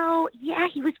 "Yeah,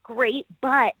 he was great,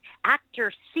 but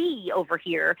actor C over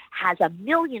here has 1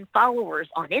 million followers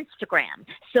on Instagram,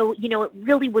 so it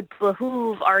really would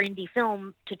behoove our indie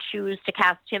film to choose to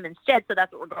cast him instead. So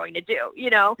that's what we're going to do."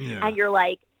 Yeah. And you're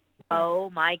like,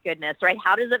 "Oh my goodness," right?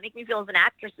 How does it make me feel as an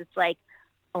actress? It's like,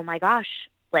 oh my gosh,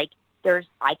 like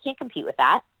I can't compete with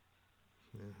that.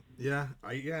 Yeah.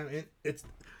 It's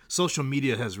social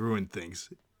media has ruined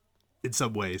things in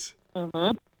some ways.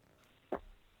 Mm-hmm.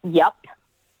 Yep.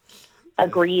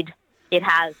 Agreed. It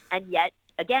has. And yet,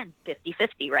 again,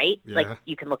 50-50, right? Yeah. Like,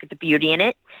 you can look at the beauty in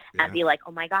it and be like,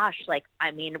 oh my gosh, like,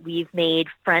 I mean, we've made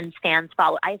friends, fans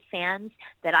follow. I have fans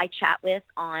that I chat with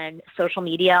on social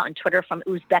media, on Twitter, from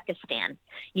Uzbekistan.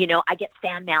 I get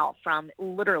fan mail from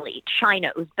literally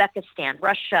China, Uzbekistan,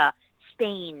 Russia,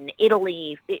 Spain,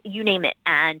 Italy, you name it.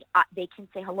 And they can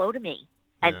say hello to me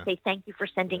and say, thank you for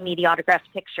sending me the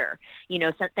autographed picture.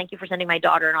 Thank you for sending my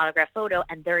daughter an autographed photo,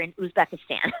 and they're in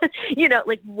Uzbekistan.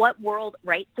 Like, what world,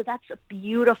 right? So that's a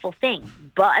beautiful thing.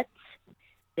 But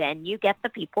then you get the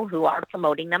people who are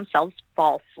promoting themselves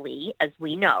falsely, as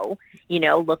we know.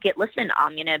 Listen,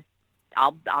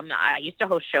 I used to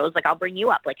host shows, like, I'll bring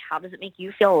you up. Like, how does it make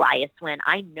you feel, Elias, when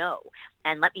I know?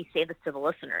 And let me say this to the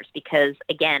listeners, because,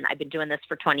 again, I've been doing this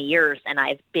for 20 years, and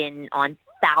I've been on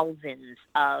thousands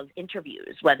of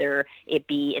interviews, whether it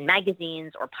be in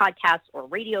magazines or podcasts or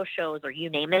radio shows or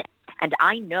you name it. And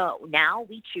I know now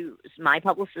we choose, my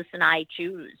publicist and I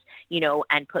choose,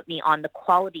 and put me on the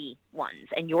quality ones.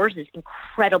 And yours is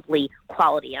incredibly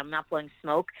quality. I'm not blowing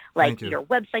smoke. Like, your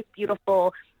website's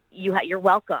beautiful. You're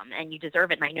welcome, and you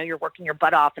deserve it. And I know you're working your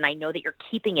butt off, and I know that you're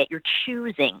keeping it. You're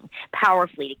choosing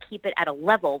powerfully to keep it at a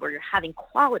level where you're having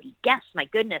quality guests. My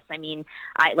goodness. I mean,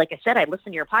 like I said, I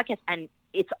listen to your podcast, and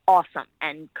it's awesome.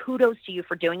 And kudos to you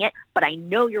for doing it. But I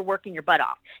know you're working your butt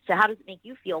off. So how does it make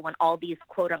you feel when all these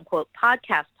quote unquote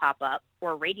podcasts pop up,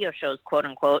 or radio shows quote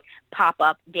unquote pop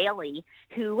up daily,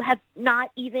 who have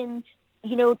not even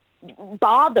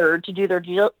bothered to do their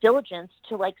diligence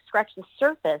to, like, scratch the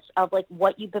surface of, like,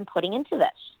 what you've been putting into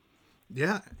this?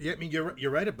 Yeah. I mean,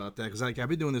 you're right about that, because, like, I've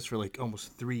been doing this for like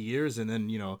almost 3 years, and then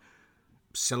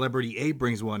Celebrity A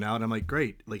brings one out, and I'm like,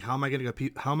 great. Like, how am I going to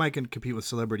compete? How am I going to compete with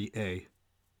Celebrity A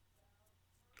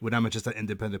when I'm just an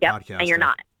independent podcaster? And you're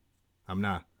not. I'm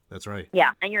not. That's right.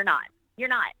 Yeah, and you're not.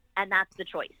 And that's the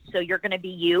choice. So you're going to be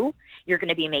you. You're going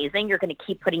to be amazing. You're going to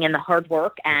keep putting in the hard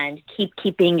work and keep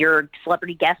keeping your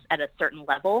celebrity guests at a certain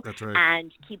level. That's right.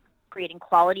 And keep creating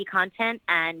quality content.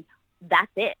 And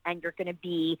that's it. And you're going to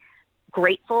be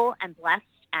grateful and blessed,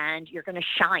 and you're going to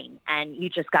shine. And you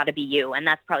just got to be you. And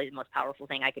that's probably the most powerful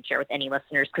thing I could share with any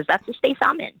listeners, because that's the space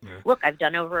I'm in. Yeah. Look, I've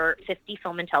done over 50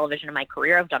 film and television in my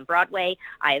career. I've done Broadway.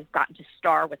 I've gotten to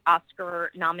star with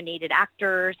Oscar-nominated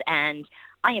actors, and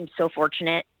I am so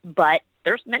fortunate, but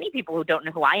there's many people who don't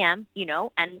know who I am,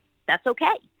 and that's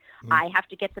okay. I have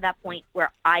to get to that point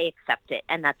where I accept it,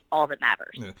 and that's all that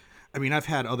matters. Yeah. I mean, I've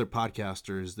had other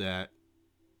podcasters that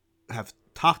have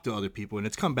talked to other people, and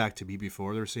it's come back to me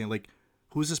before. They're saying, like,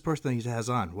 who's this person that he has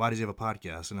on? Why does he have a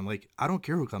podcast? And I'm like, I don't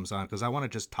care who comes on, because I want to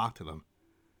just talk to them.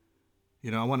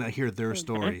 I want to hear their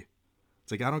story.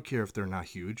 It's like, I don't care if they're not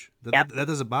huge. That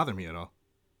doesn't bother me at all.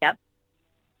 Yep.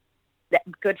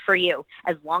 Good for you.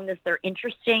 As long as they're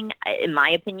interesting, in my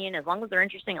opinion, as long as they're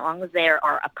interesting, as long as they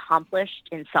are accomplished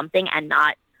in something and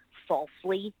not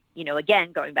falsely,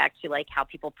 again, going back to, like, how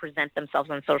people present themselves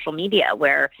on social media,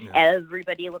 where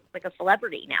everybody looks like a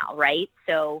celebrity now, right?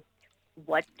 So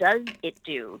what does it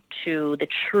do to the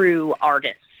true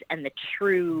artists and the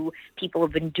true people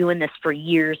who've been doing this for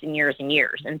years and years and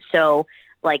years? And so,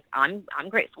 like, I'm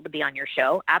grateful to be on your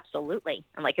show. Absolutely.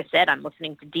 And like I said, I'm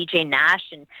listening to DJ Nash,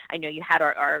 and I know you had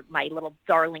my little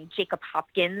darling Jacob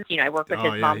Hopkins. I work with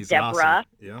his mom, Deborah,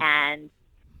 awesome. And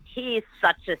he's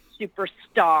such a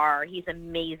superstar. He's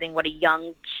amazing. What a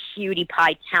young cutie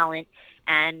pie talent.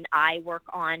 And I work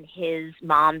on his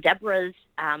mom, Deborah's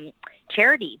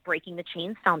charity, Breaking the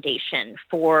Chains Foundation,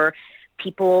 for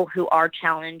people who are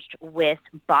challenged with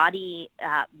body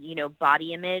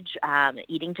image,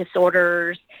 eating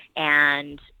disorders,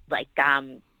 and, like,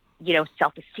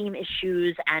 self-esteem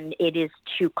issues. And it is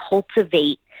to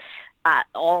cultivate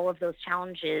all of those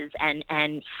challenges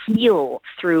and heal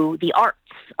through the arts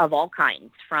of all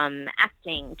kinds, from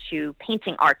acting to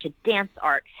painting art to dance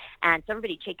art. And so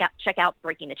everybody check out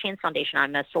Breaking the Chains Foundation.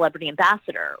 I'm a celebrity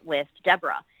ambassador with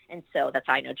Deborah. And so that's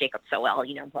how I know Jacob so well,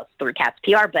 plus through Cats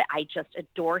PR, but I just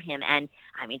adore him. And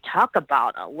I mean, talk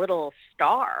about a little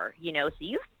star, so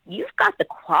you've got the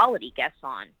quality guests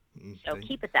on. So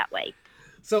keep it that way.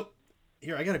 So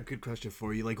here, I got a good question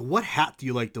for you. Like, what hat do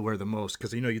you like to wear the most?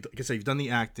 Because, like I said, you've done the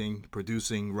acting,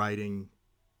 producing, writing,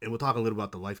 and we'll talk a little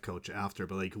about the life coach after,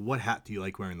 but like, what hat do you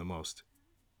like wearing the most?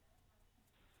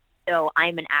 So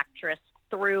I'm an actress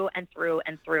through and through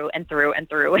and through and through and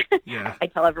through. Yeah. I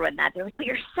tell everyone that. They're like, but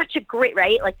you're such a great,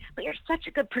 right? Like, but you're such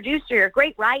a good producer. You're a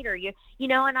great writer.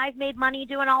 And I've made money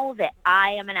doing all of it.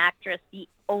 I am an actress. The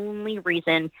only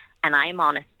reason, and I am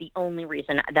honest, the only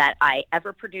reason that I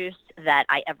ever produced, that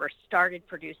I ever started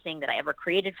producing, that I ever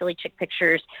created Philly Chick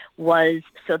Pictures was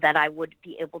so that I would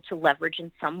be able to leverage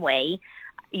in some way,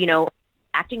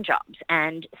 acting jobs.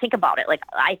 And think about it. Like,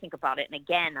 I think about it. And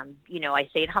again, I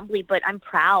say it humbly, but I'm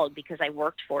proud because I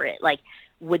worked for it. Like,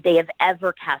 would they have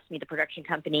ever cast me, the production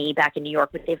company back in New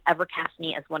York, would they have ever cast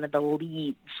me as one of the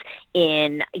leads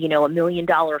in, a $1 million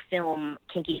film,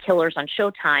 Kinky Killers on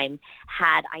Showtime,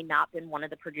 had I not been one of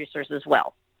the producers as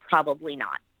well? Probably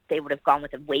not. They would have gone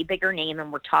with a way bigger name.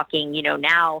 And we're talking,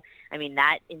 now, I mean,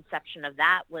 that inception of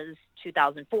that was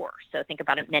 2004. So think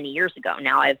about it, many years ago.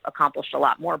 Now I've accomplished a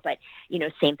lot more, but,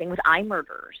 same thing with I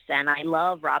Murders. And I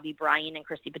love Robbie Bryan and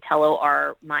Christy Patello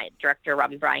are my director.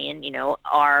 Robbie Bryan,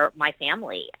 are my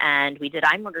family. And we did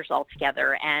I Murders all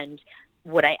together. And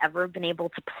would I ever have been able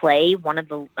to play one of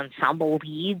the ensemble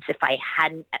leads if I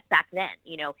hadn't, back then,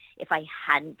 if I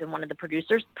hadn't been one of the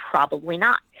producers? Probably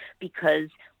not, because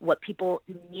what people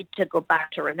need to go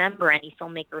back to remember, any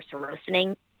filmmakers who are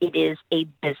listening, it is a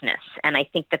business. And I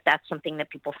think that that's something that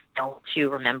people fail to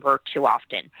remember too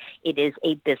often. It is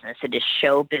a business. It is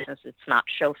show business. It's not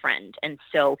show friend. And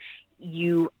so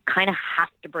you kind of have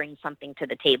to bring something to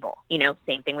the table.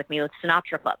 Same thing with me with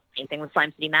Sinatra Club, same thing with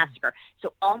Slime City Massacre.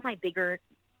 So all my bigger,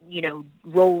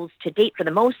 roles to date, for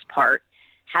the most part,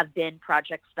 have been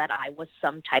projects that I was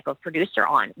some type of producer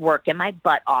on, working my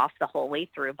butt off the whole way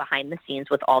through behind the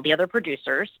scenes with all the other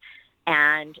producers.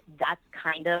 And that's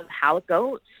kind of how it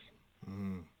goes.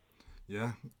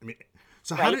 Yeah. I mean,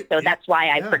 so right? That's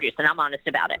why I produce, and I'm honest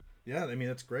about it. Yeah. I mean,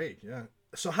 that's great. Yeah.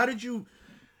 So how did you,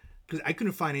 because I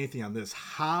couldn't find anything on this,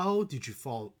 how did you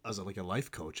fall as a life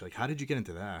coach? Like, how did you get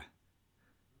into that?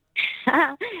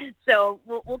 So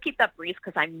we'll keep that brief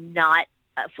because I'm not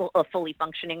a fully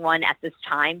functioning one at this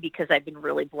time, because I've been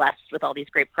really blessed with all these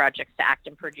great projects to act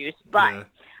and produce. But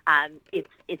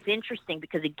it's interesting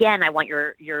because, again, I want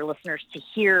your listeners to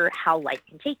hear how life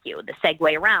can take you, the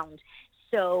segue around.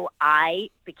 So I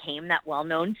became that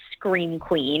well-known scream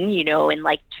queen, in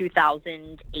like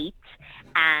 2008.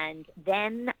 And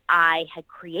then I had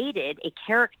created a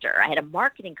character. I had a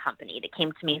marketing company that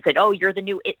came to me and said, oh, you're the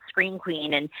new It Scream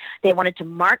Queen. And they wanted to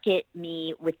market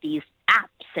me with these apps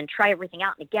and try everything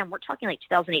out. And again, we're talking like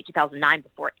 2008, 2009,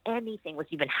 before anything was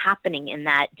even happening in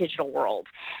that digital world.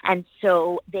 And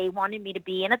so they wanted me to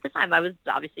be, and at the time I was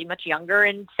obviously much younger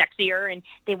and sexier, and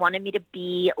they wanted me to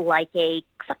be like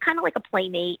kind of like a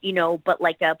playmate, but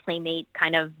like a playmate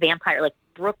kind of vampire, like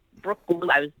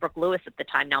I was Brooke Lewis at the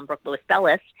time. Now I'm Brooke Lewis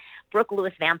Bellas, Brooke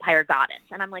Lewis vampire goddess.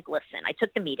 And I'm like, listen, I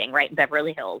took the meeting right in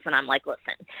Beverly Hills, and I'm like,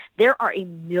 listen, there are a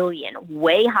million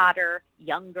way hotter,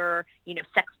 younger,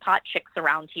 sex pot chicks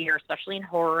around here, especially in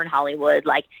horror and Hollywood.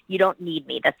 Like, you don't need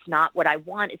me. That's not what I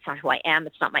want. It's not who I am.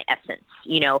 It's not my essence,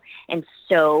 And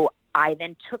so I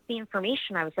then took the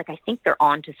information. I was like, I think they're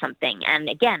on to something. And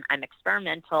again, I'm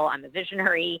experimental. I'm a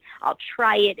visionary. I'll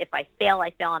try it. If I fail,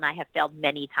 I fail. And I have failed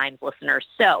many times, listeners.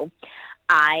 So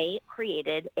I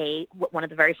created one of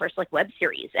the very first web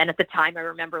series. And at the time, I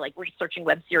remember researching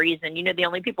web series, and the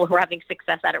only people who were having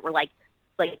success at it were like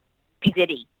P.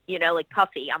 Diddy, like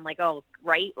Puffy. I'm like, oh,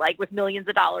 right, with millions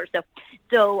of dollars.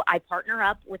 So I partner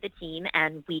up with a team,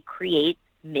 and we create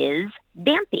Ms.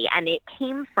 Vampy. And it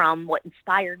came from, what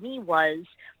inspired me was,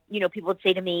 people would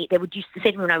say to me, they would used to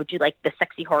say to me when I would do the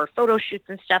sexy horror photo shoots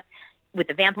and stuff with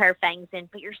the vampire fangs in,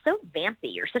 but you're so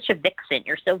vampy. You're such a vixen.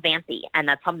 You're so vampy. And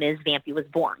that's how Ms. Vampy was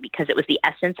born, because it was the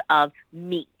essence of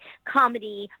me.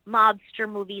 Comedy, mobster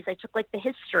movies. I took the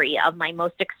history of my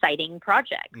most exciting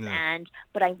projects. Yeah.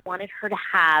 But I wanted her to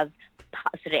have,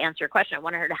 so to answer your question, I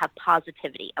wanted her to have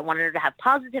positivity. I wanted her to have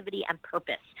positivity and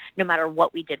purpose, no matter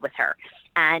what we did with her.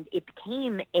 And it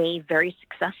became a very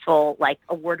successful,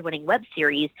 award-winning web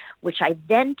series, which I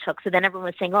then took. So then everyone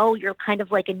was saying, oh, you're kind of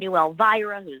like a new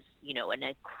Elvira, who's, an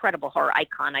incredible horror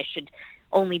icon. I should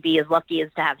only be as lucky as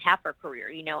to have half her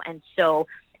career, And so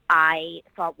I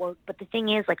thought, well, but the thing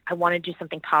is, like, I want to do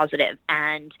something positive.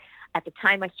 And at the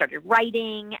time I started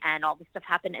writing and all this stuff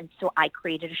happened. And so I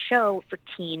created a show for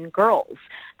teen girls.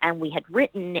 And we had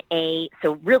written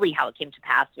so really how it came to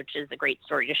pass, which is a great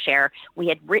story to share. We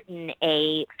had written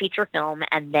a feature film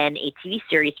and then a TV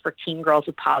series for teen girls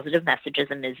with positive messages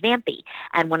and Ms. Vampy.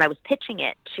 And when I was pitching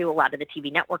it to a lot of the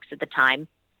TV networks at the time,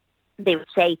 they would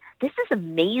say, this is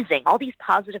amazing, all these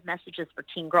positive messages for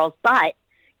teen girls, but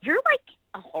you're like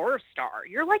a horror star.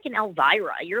 You're like an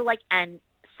Elvira. And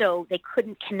so they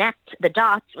couldn't connect the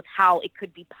dots with how it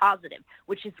could be positive,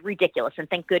 which is ridiculous. And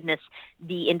thank goodness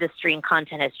the industry and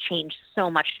content has changed so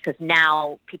much, because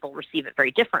now people receive it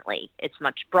very differently. It's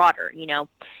much broader,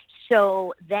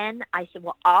 So then I said,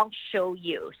 well, I'll show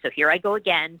you. So here I go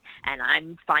again, and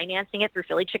I'm financing it through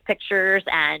Philly Chick Pictures,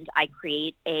 and I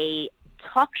create a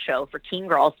talk show for teen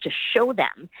girls to show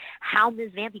them how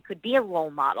Ms. Vampy could be a role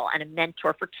model and a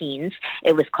mentor for teens.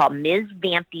 It was called Ms.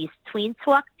 Vampy's Tween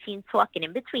Talk, Teen Talk, and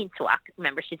In Between Talk.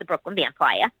 Remember, she's a Brooklyn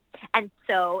vampire. And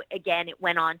so, again, it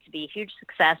went on to be a huge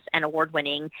success and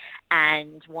award-winning,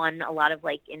 and won a lot of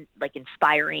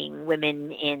inspiring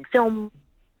women in film.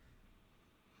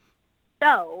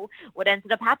 So what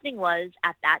ended up happening was,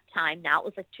 at that time, now it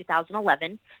was like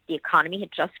 2011, the economy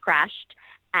had just crashed,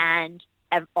 and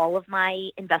all of my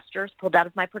investors pulled out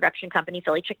of my production company,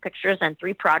 Philly Chick Pictures, and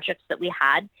 3 projects that we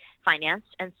had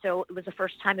financed. And so it was the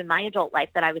first time in my adult life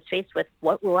that I was faced with,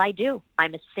 what will I do?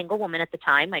 I'm a single woman at the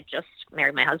time. I just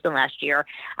married my husband last year.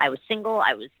 I was single.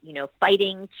 I was,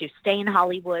 fighting to stay in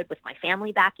Hollywood with my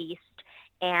family back east.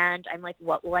 And I'm like,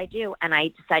 what will I do? And I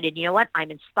decided, you know what? I'm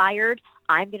inspired.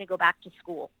 I'm going to go back to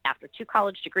school. After 2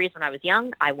 college degrees when I was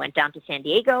young, I went down to San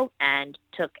Diego and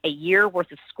took a year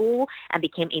worth of school and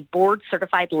became a board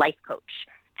certified life coach.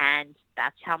 And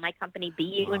that's how my company,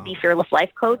 Be You and Be Fearless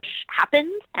Life Coach,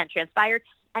 happened and transpired.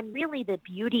 And really the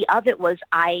beauty of it was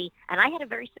I had a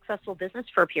very successful business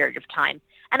for a period of time,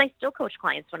 and I still coach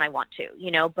clients when I want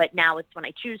to, but now it's when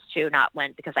I choose to, not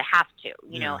because I have to,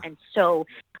 and so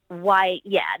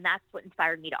and that's what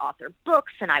inspired me to author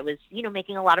books. And I was,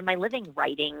 making a lot of my living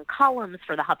writing columns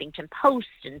for the Huffington Post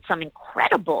and some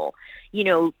incredible,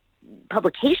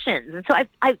 publications. And so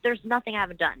there's nothing I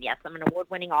haven't done. Yes, I'm an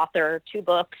award-winning author, 2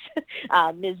 books,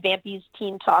 Ms. Vampy's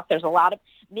Teen Talk. There's a lot of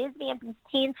Ms. Vampy's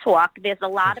Teen Talk. There's a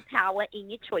lot of power in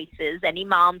your choices. Any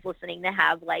moms listening that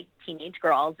have teenage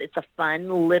girls, it's a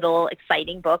fun, little,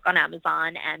 exciting book on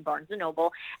Amazon and Barnes &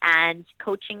 Noble. And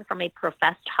Coaching from a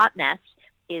Professed Hot Mess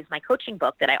is my coaching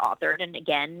book that I authored, and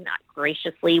again,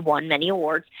 graciously won many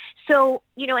awards. So,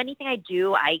 anything I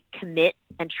do, I commit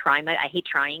and I hate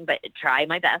trying, but try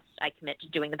my best. I commit to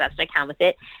doing the best I can with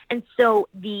it. And so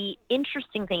the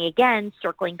interesting thing, again,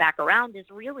 circling back around, is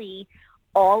really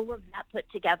all of that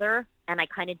put together. And I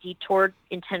kind of detoured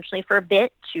intentionally for a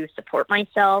bit to support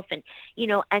myself. And,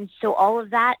 and so all of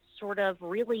that sort of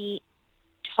really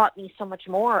taught me so much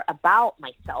more about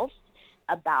myself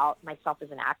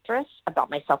as an actress, about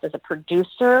myself as a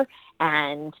producer,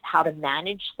 and how to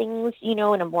manage things, in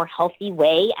a more healthy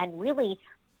way. And really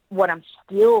what I'm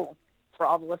still, for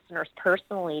all the listeners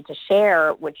personally to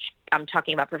share, which I'm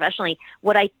talking about professionally,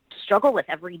 what I struggle with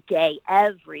every day,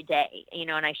 and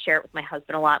I share it with my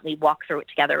husband a lot. We walk through it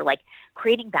together, like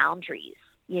creating boundaries.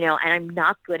 And I'm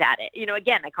not good at it.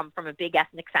 Again, I come from a big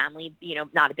ethnic family,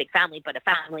 not a big family, but a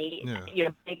family,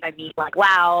 big, I mean,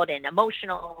 loud and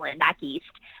emotional and back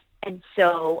east. And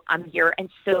so I'm here. And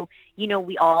so,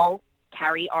 we all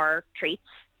carry our traits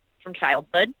from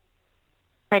childhood.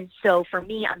 And so for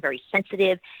me, I'm very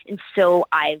sensitive. And so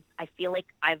I feel like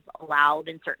I've allowed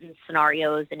in certain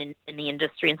scenarios and in the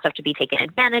industry and stuff to be taken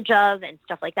advantage of and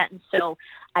stuff like that. And so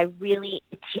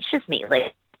it teaches me,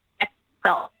 and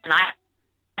I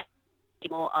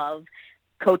of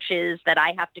coaches that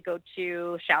I have to go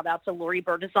to. Shout out to Lori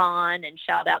Bertazon and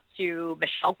shout out to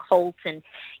Michelle Colt. And,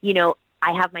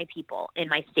 I have my people in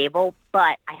my stable,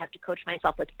 but I have to coach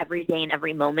myself every day and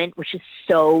every moment, which is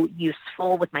so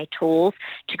useful with my tools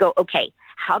to go, okay,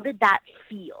 how did that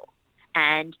feel?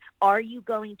 And are you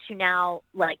going to now,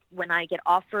 when I get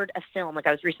offered a film, I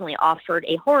was recently offered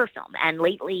a horror film, and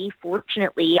lately,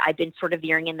 fortunately, I've been sort of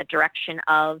veering in the direction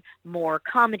of more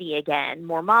comedy again,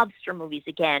 more mobster movies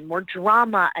again, more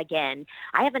drama again.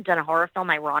 I haven't done a horror film,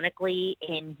 ironically,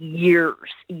 in years.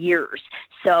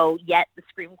 So yet the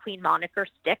Scream Queen moniker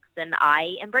sticks, and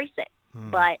I embrace it.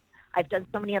 But I've done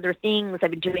so many other things.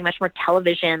 I've been doing much more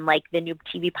television, like the new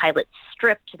TV pilot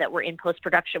Stripped that we're in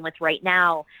post-production with right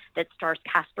now that stars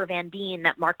Casper Van Dien,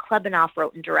 that Mark Klebanoff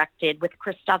wrote and directed with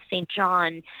Christophe St.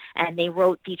 John, and they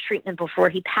wrote The Treatment Before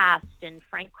He Passed, and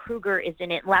Frank Krueger is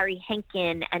in it, Larry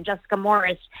Henkin, and Jessica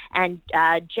Morris, and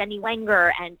Jenny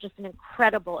Wenger, and just an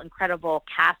incredible, incredible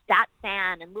cast. Dat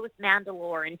Fan, and Louis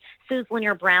Mandylor, and Suze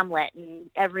Lanier-Bramlett, and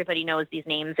everybody knows these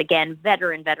names. Again,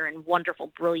 veteran,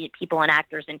 wonderful, brilliant people and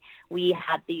actors, and we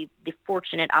had the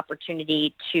fortunate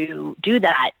opportunity to do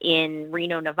that in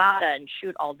Reno, Nevada, and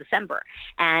shoot all December.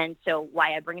 And so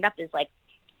why I bring it up is, like,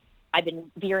 I've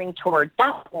been veering towards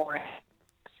that more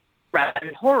rather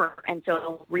than horror. And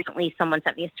so recently someone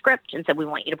sent me a script and said, we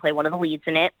want you to play one of the leads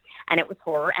in it. And it was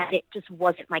horror, and it just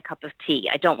wasn't my cup of tea.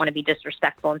 I don't want to be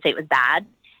disrespectful and say it was bad.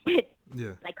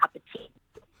 Yeah. My cup of tea.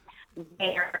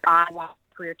 Where I want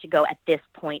my career to go at this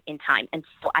point in time. And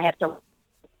so I have to.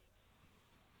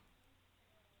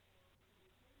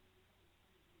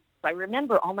 I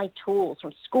remember all my tools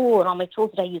from school and all my tools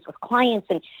that I use with clients,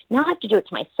 and now I have to do it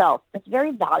to myself. It's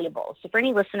very valuable. So for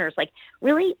any listeners, like,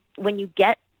 really, when you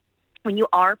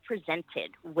are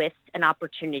presented with an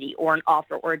opportunity or an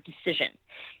offer or a decision,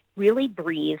 really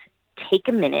breathe, take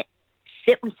a minute,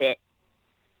 sit with it,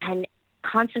 and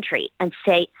concentrate and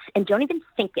say, and don't even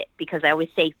think it, because I always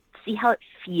say, see how it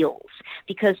feels,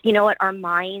 because you know what, our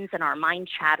minds and our mind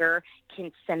chatter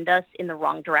can send us in the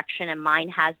wrong direction, and mine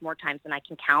has more times than I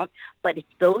can count. But it's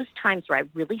those times where I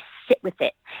really sit with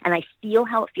it and I feel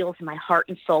how it feels in my heart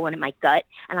and soul and in my gut,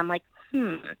 and I'm like,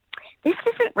 this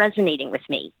isn't resonating with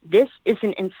me. This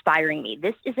isn't inspiring me.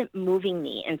 This isn't moving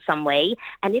me in some way.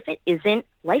 And if it isn't,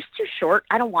 life's too short.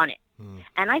 I don't want it.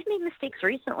 And I've made mistakes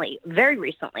recently, very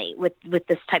recently, with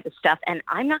this type of stuff, and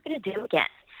I'm not going to do it again.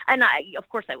 And of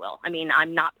course I will. I mean,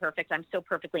 I'm not perfect. I'm so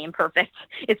perfectly imperfect.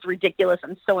 It's ridiculous.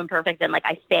 I'm so imperfect, and like,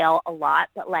 I fail a lot,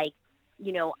 but like,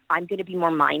 you know, I'm going to be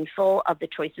more mindful of the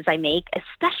choices I make,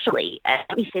 especially,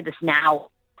 let me say this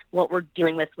now, what we're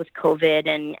dealing with COVID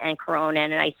and Corona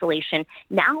and isolation.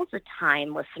 Now's the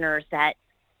time, listeners, that,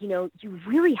 you know, you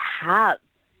really have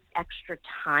extra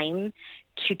time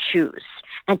to choose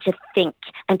and to think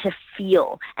and to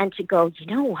feel and to go, you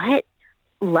know what?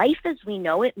 Life as we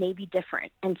know it may be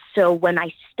different. And so when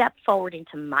I step forward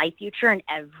into my future, and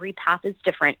every path is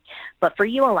different, but for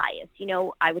you, Elias, you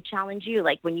know, I would challenge you,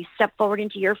 like, when you step forward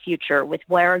into your future with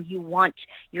where you want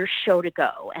your show to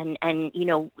go, and you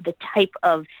know, the type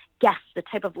of guests, the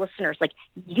type of listeners, like,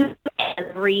 you have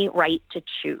every right to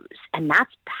choose. And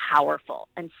that's powerful.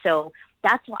 And so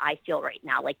that's what I feel right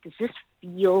now. Like, does this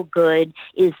feel good?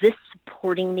 Is this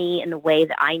supporting me in the way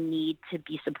that I need to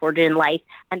be supported in life?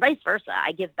 And vice versa.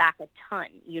 I give back a ton.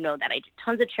 You know that I do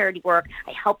tons of charity work.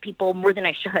 I help people more than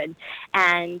I should.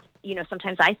 And, you know,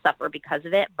 sometimes I suffer because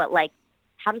of it. But, like,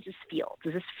 how does this feel?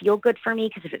 Does this feel good for me?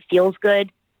 Because if it feels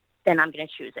good, then I'm going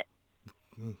to choose it.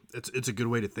 It's a good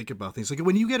way to think about things. Like,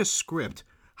 when you get a script,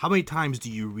 how many times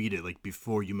do you read it, like,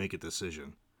 before you make a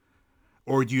decision?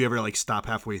 Or do you ever, like, stop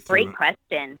halfway through? Great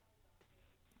question.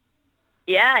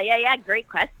 Yeah. Great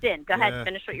question. Go ahead.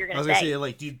 Finish what you're going to say. I was going to say,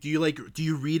 like, do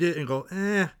you read it and go,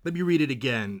 let me read it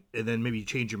again, and then maybe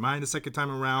change your mind the second time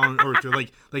around? Or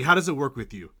like, how does it work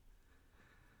with you?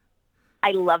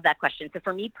 I love that question. So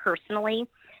for me personally,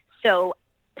 so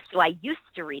I used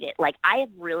to read it. Like, I have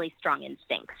really strong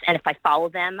instincts, and if I follow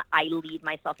them, I lead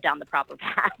myself down the proper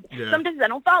path. Yeah. Sometimes I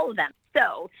don't follow them.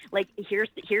 So, like, here's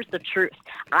the truth.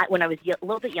 When I was a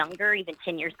little bit younger, even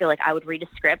 10 years ago, like, I would read a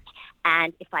script,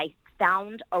 and if I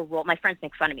found a role, my friends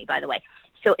make fun of me, by the way.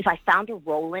 So if I found a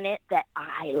role in it that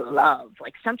I love,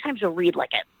 like, sometimes you'll read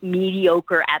like a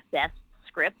mediocre at best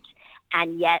script,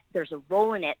 and yet there's a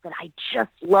role in it that I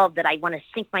just love, that I want to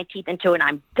sink my teeth into, and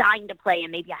I'm dying to play,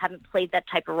 and maybe I haven't played that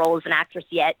type of role as an actress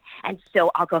yet. And so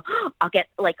I'll get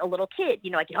like a little kid, you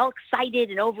know, I get all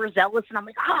excited and overzealous, and I'm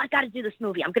like, I got to do this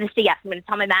movie. I'm going to say yes. I'm going to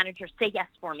tell my manager, say yes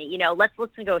for me. You know, let's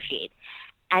negotiate.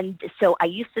 And so I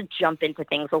used to jump into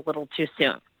things a little too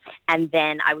soon, and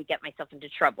then I would get myself into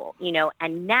trouble, you know,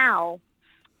 and now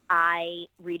I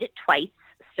read it twice.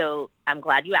 So I'm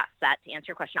glad you asked that. To answer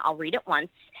your question, I'll read it once,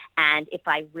 and if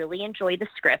I really enjoy the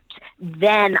script,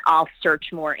 then I'll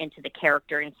search more into the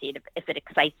character and see if it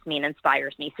excites me and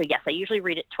inspires me. So yes, I usually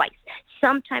read it twice.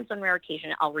 Sometimes on rare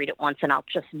occasion, I'll read it once, and I'll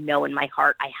just know in my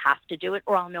heart I have to do it,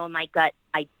 or I'll know in my gut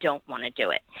I don't want to do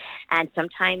it. And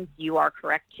sometimes you are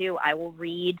correct too. I will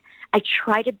read. I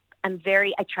try to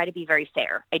be very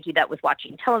fair. I do that with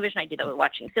watching television. I do that with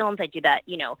watching films. I do that,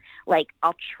 you know, like,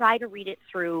 I'll try to read it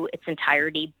through its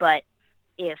entirety. But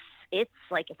if it's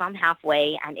like, if I'm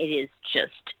halfway and it is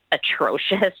just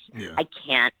atrocious, I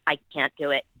can't do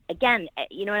it. again,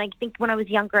 and I think when I was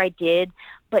younger I did,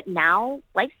 but now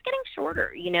life's getting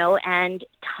shorter, and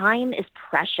time is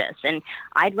precious. And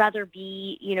I'd rather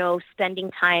be,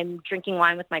 spending time drinking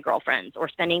wine with my girlfriends or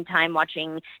spending time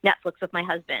watching Netflix with my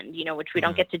husband, which we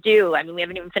don't get to do. I mean, we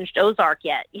haven't even finished Ozark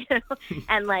yet,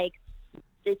 and like,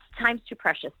 it's time's too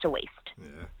precious to waste.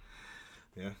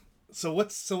 Yeah. So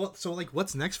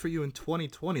what's next for you in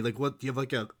 2020? Like, what do you have,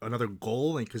 like another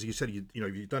goal? Like, because you said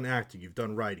you've done acting, you've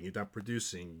done writing, you've done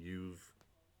producing, you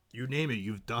name it,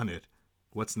 you've done it.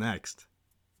 What's next?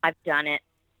 I've done it.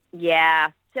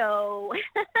 Yeah. So,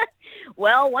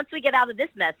 well, once we get out of this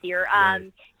mess here,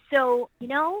 Right. so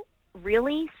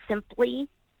really simply,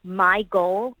 my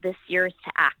goal this year is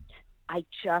to act. I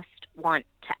just want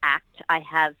to act. I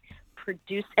have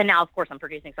produced, and now of course I'm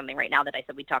producing something right now that I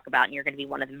said we'd talk about, and you're going to be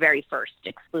one of the very first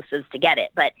exclusives to get it.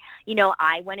 But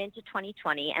I went into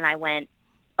 2020 and I went,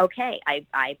 okay,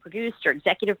 I produced or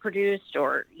executive produced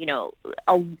or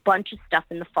a bunch of stuff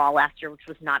in the fall last year, which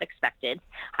was not expected.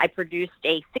 I produced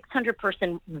a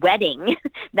 600-person wedding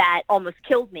that almost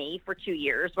killed me for 2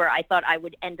 years, where I thought I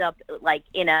would end up like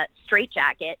in a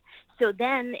straitjacket. So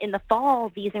then in the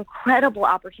fall, these incredible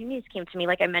opportunities came to me.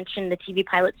 Like I mentioned, the TV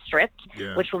pilot Stripped,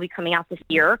 which will be coming out this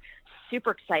year.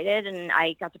 Super excited. And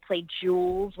I got to play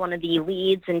Jules, one of the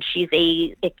leads, and she's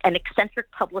an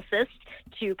eccentric publicist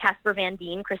to Casper Van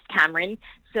Dien, Chris Cameron.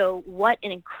 So what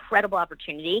an incredible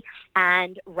opportunity.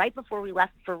 And right before we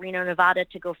left for Reno, Nevada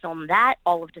to go film that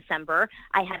all of December,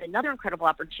 I had another incredible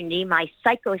opportunity. My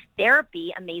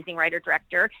psychotherapy amazing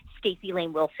writer-director, Stacey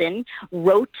Lane Wilson,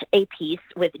 wrote a piece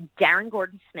with Darren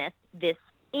Gordon-Smith, this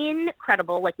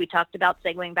incredible, like we talked about,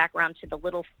 segueing back around to the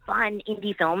little fun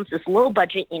indie films, this low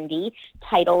budget indie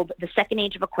titled The Second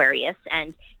Age of Aquarius.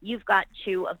 And you've got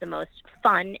two of the most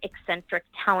fun, eccentric,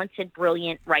 talented,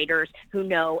 brilliant writers who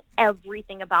know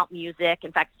everything about music.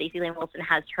 In fact, Stacey Lane Wilson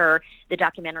has the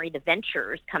documentary The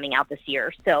Ventures coming out this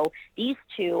year. So these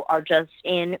two are just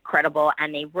incredible,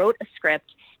 and they wrote a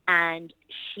script, and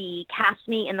she cast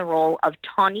me in the role of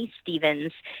Tawny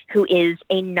Stevens, who is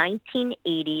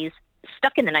a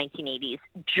stuck in the 1980s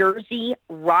Jersey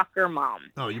rocker mom.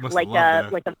 Oh, you must like love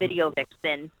that. Like a video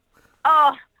vixen.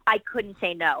 Oh, I couldn't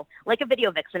say no. Like a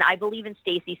video vixen. I believe in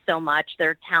Stacey so much.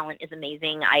 Their talent is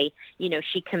amazing.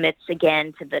 She commits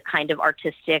again to the kind of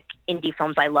artistic indie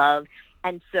films I love.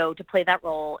 And so to play that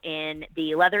role in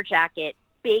the leather jacket,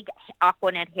 big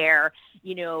Aquanet hair,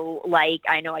 like,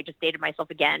 I know I just dated myself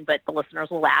again, but the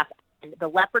listeners will laugh. And the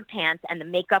leopard pants and the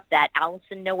makeup that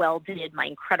Allison Noel did, my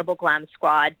incredible glam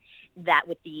squad, that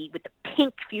with the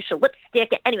pink fuchsia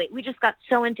lipstick. Anyway, we just got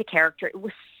so into character. It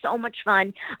was so much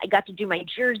fun. I got to do my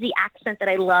Jersey accent that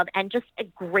I love, and just a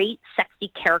great, sexy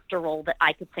character role that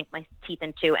I could sink my teeth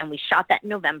into. And we shot that in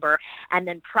November. And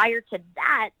then prior to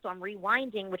that, so I'm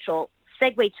rewinding, which will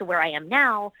segue to where I am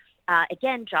now.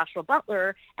 Again, Joshua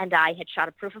Butler and I had shot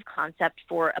a proof of concept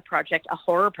for a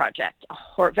horror project,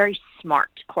 very smart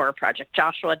horror project.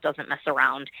 Joshua doesn't mess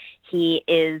around. He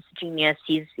is genius.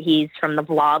 He's from the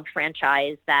Vlog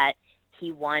franchise that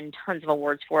he won tons of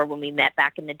awards for when we met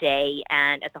back in the day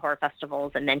and at the horror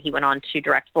festivals. And then he went on to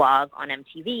direct Vlog on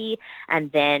MTV.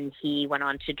 And then he went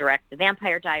on to direct The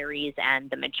Vampire Diaries and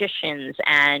The Magicians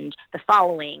and The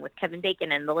Following with Kevin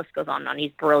Bacon, and the list goes on and on.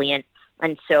 He's brilliant.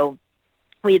 And so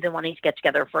we had been wanting to get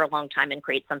together for a long time and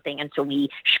create something. And so we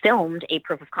filmed a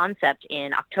proof of concept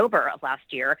in October of last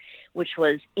year, which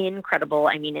was incredible.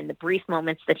 I mean, in the brief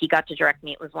moments that he got to direct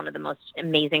me, it was one of the most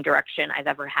amazing direction I've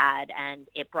ever had. And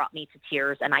it brought me to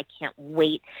tears, and I can't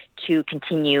wait to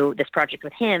continue this project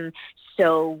with him.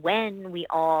 So when we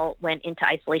all went into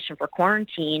isolation for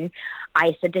quarantine,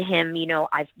 I said to him, me,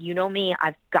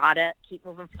 I've got to keep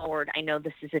moving forward. I know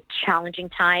this is a challenging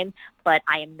time, but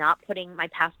I am not putting my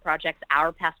past projects,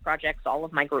 our past projects, all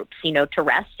of my groups, to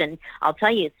rest. And I'll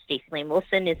tell you, Stacey Lane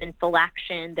Wilson is in full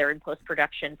action. They're in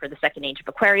post-production for The Second Age of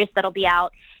Aquarius that'll be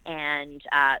out. And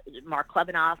Mark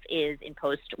Klebanoff is in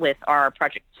post with our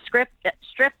project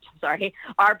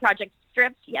our project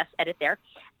Stripped. Yes, edit there.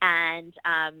 And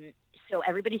so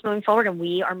everybody's moving forward, and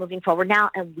we are moving forward now.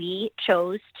 And we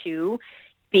chose to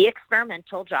be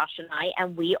experimental, Josh and I,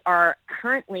 and we are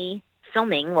currently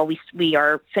filming. Well, we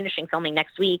are finishing filming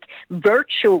next week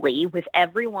virtually with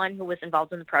everyone who was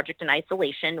involved in the project in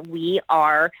isolation. We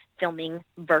are filming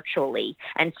virtually.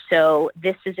 And so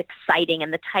this is exciting.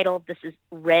 And the title of this is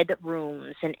Red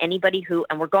Rooms. And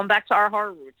we're going back to our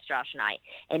horror roots, Josh and I,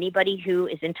 anybody who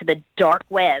is into the dark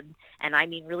web, and I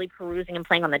mean really perusing and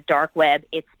playing on the dark web,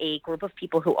 it's a group of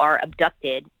people who are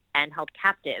abducted and held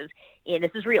captive. And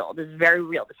this is real. This is very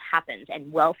real. This happens.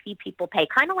 And wealthy people pay,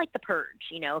 kind of like The Purge,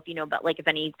 you know, if you know about, like, if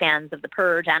any fans of The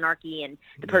Purge, Anarchy, and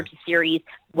The Purge series,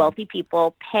 wealthy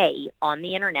people pay on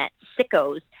the internet,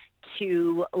 sickos,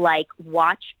 to, like,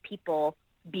 watch people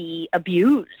be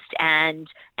abused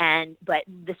but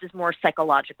this is more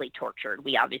psychologically tortured.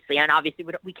 We obviously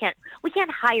we can't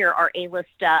hire our A-list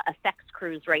effects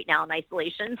crews right now in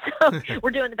isolation, so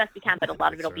we're doing the best we can, but a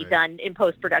lot of it'll be done in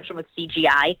post-production with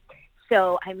CGI.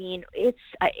 So I mean,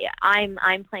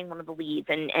 I'm playing one of the leads,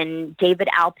 and David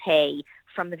Alpay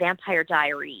from The Vampire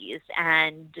Diaries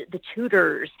and The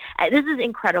Tudors. This is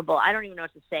incredible. I don't even know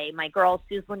what to say. My girl,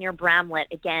 Suze Lanier Bramlett,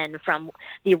 again, from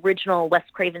the original Wes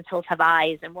Craven's Hills Have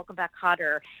Eyes and Welcome Back,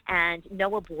 Kotter, and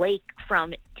Noah Blake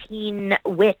from Teen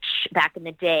Witch back in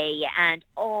the day, and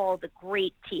all the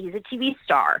great, he's a TV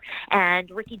star, and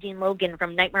Ricky Dean Logan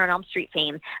from Nightmare on Elm Street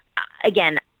fame.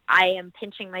 Again, I am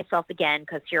pinching myself again,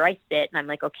 because here I sit, and I'm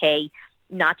like, okay,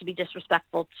 not to be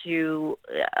disrespectful to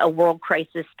a world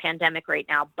crisis pandemic right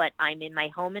now, but I'm in my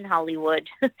home in Hollywood.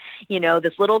 You know,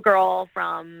 this little girl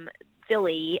from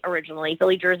Philly, originally,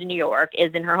 Philly, Jersey, New York,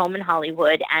 is in her home in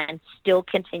Hollywood and still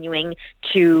continuing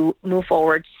to move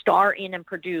forward, star in and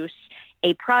produce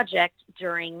a project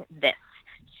during this.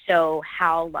 So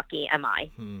how lucky am I?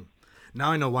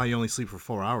 Now I know why you only sleep for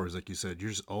 4 hours, like you said.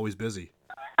 You're just always busy.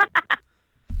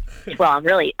 Well, I'm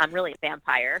really a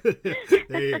vampire.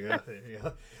 There you go.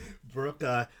 Brooke,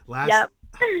 how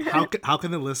can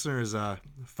the listeners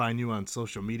find you on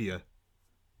social media?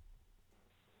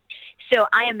 So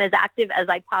I am as active as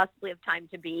I possibly have time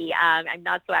to be. I'm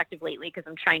not so active lately because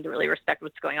I'm trying to really respect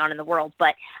what's going on in the world.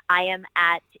 But I am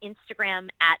at Instagram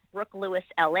at Brooke Lewis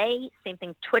LA. Same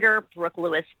thing, Twitter, Brooke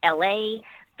Lewis LA.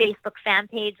 Facebook fan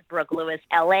page, Brooke Lewis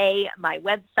LA. My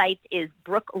website is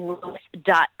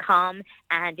brookelewis.com.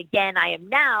 And again, I am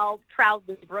now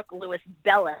proudly Brooke Lewis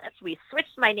Bellas. We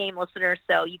switched my name, listeners,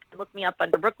 so you can look me up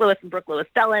under Brooke Lewis and Brooke Lewis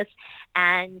Bellas.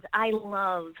 And I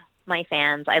love my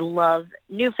fans. I love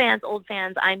new fans, old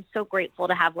fans. I'm so grateful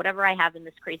to have whatever I have in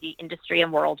this crazy industry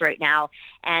and world right now.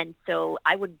 And so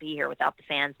I wouldn't be here without the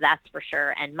fans, that's for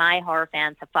sure. And my horror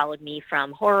fans have followed me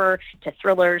from horror to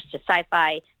thrillers to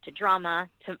sci-fi to drama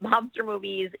to monster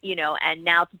movies, you know, and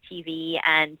now to TV.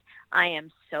 And I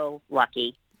am so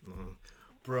lucky.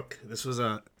 Brooke, this was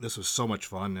so much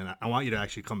fun, and I want you to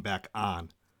actually come back on.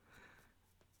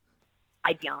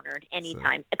 I'd be honored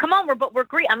anytime. So, come on, we're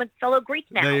Greek. I'm a fellow Greek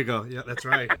now. There you go. Yeah, that's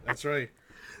right. That's right.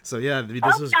 So yeah,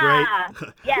 this was great.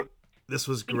 Yes. This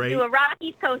was great. We can do a Rock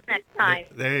East Coast next time.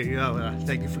 There you go.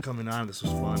 Thank you for coming on. This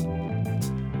was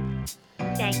fun.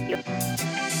 Thank you.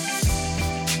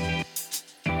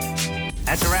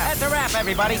 That's a wrap. That's a wrap,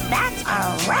 everybody. That's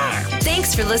a wrap.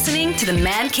 Thanks for listening to the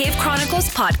Man Cave Chronicles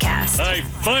podcast. I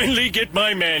finally get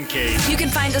my man cave. You can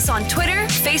find us on Twitter,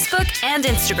 Facebook, and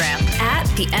Instagram at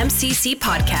the MCC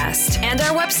Podcast and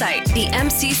our website,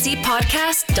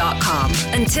 themccpodcast.com.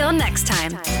 Until next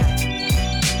time.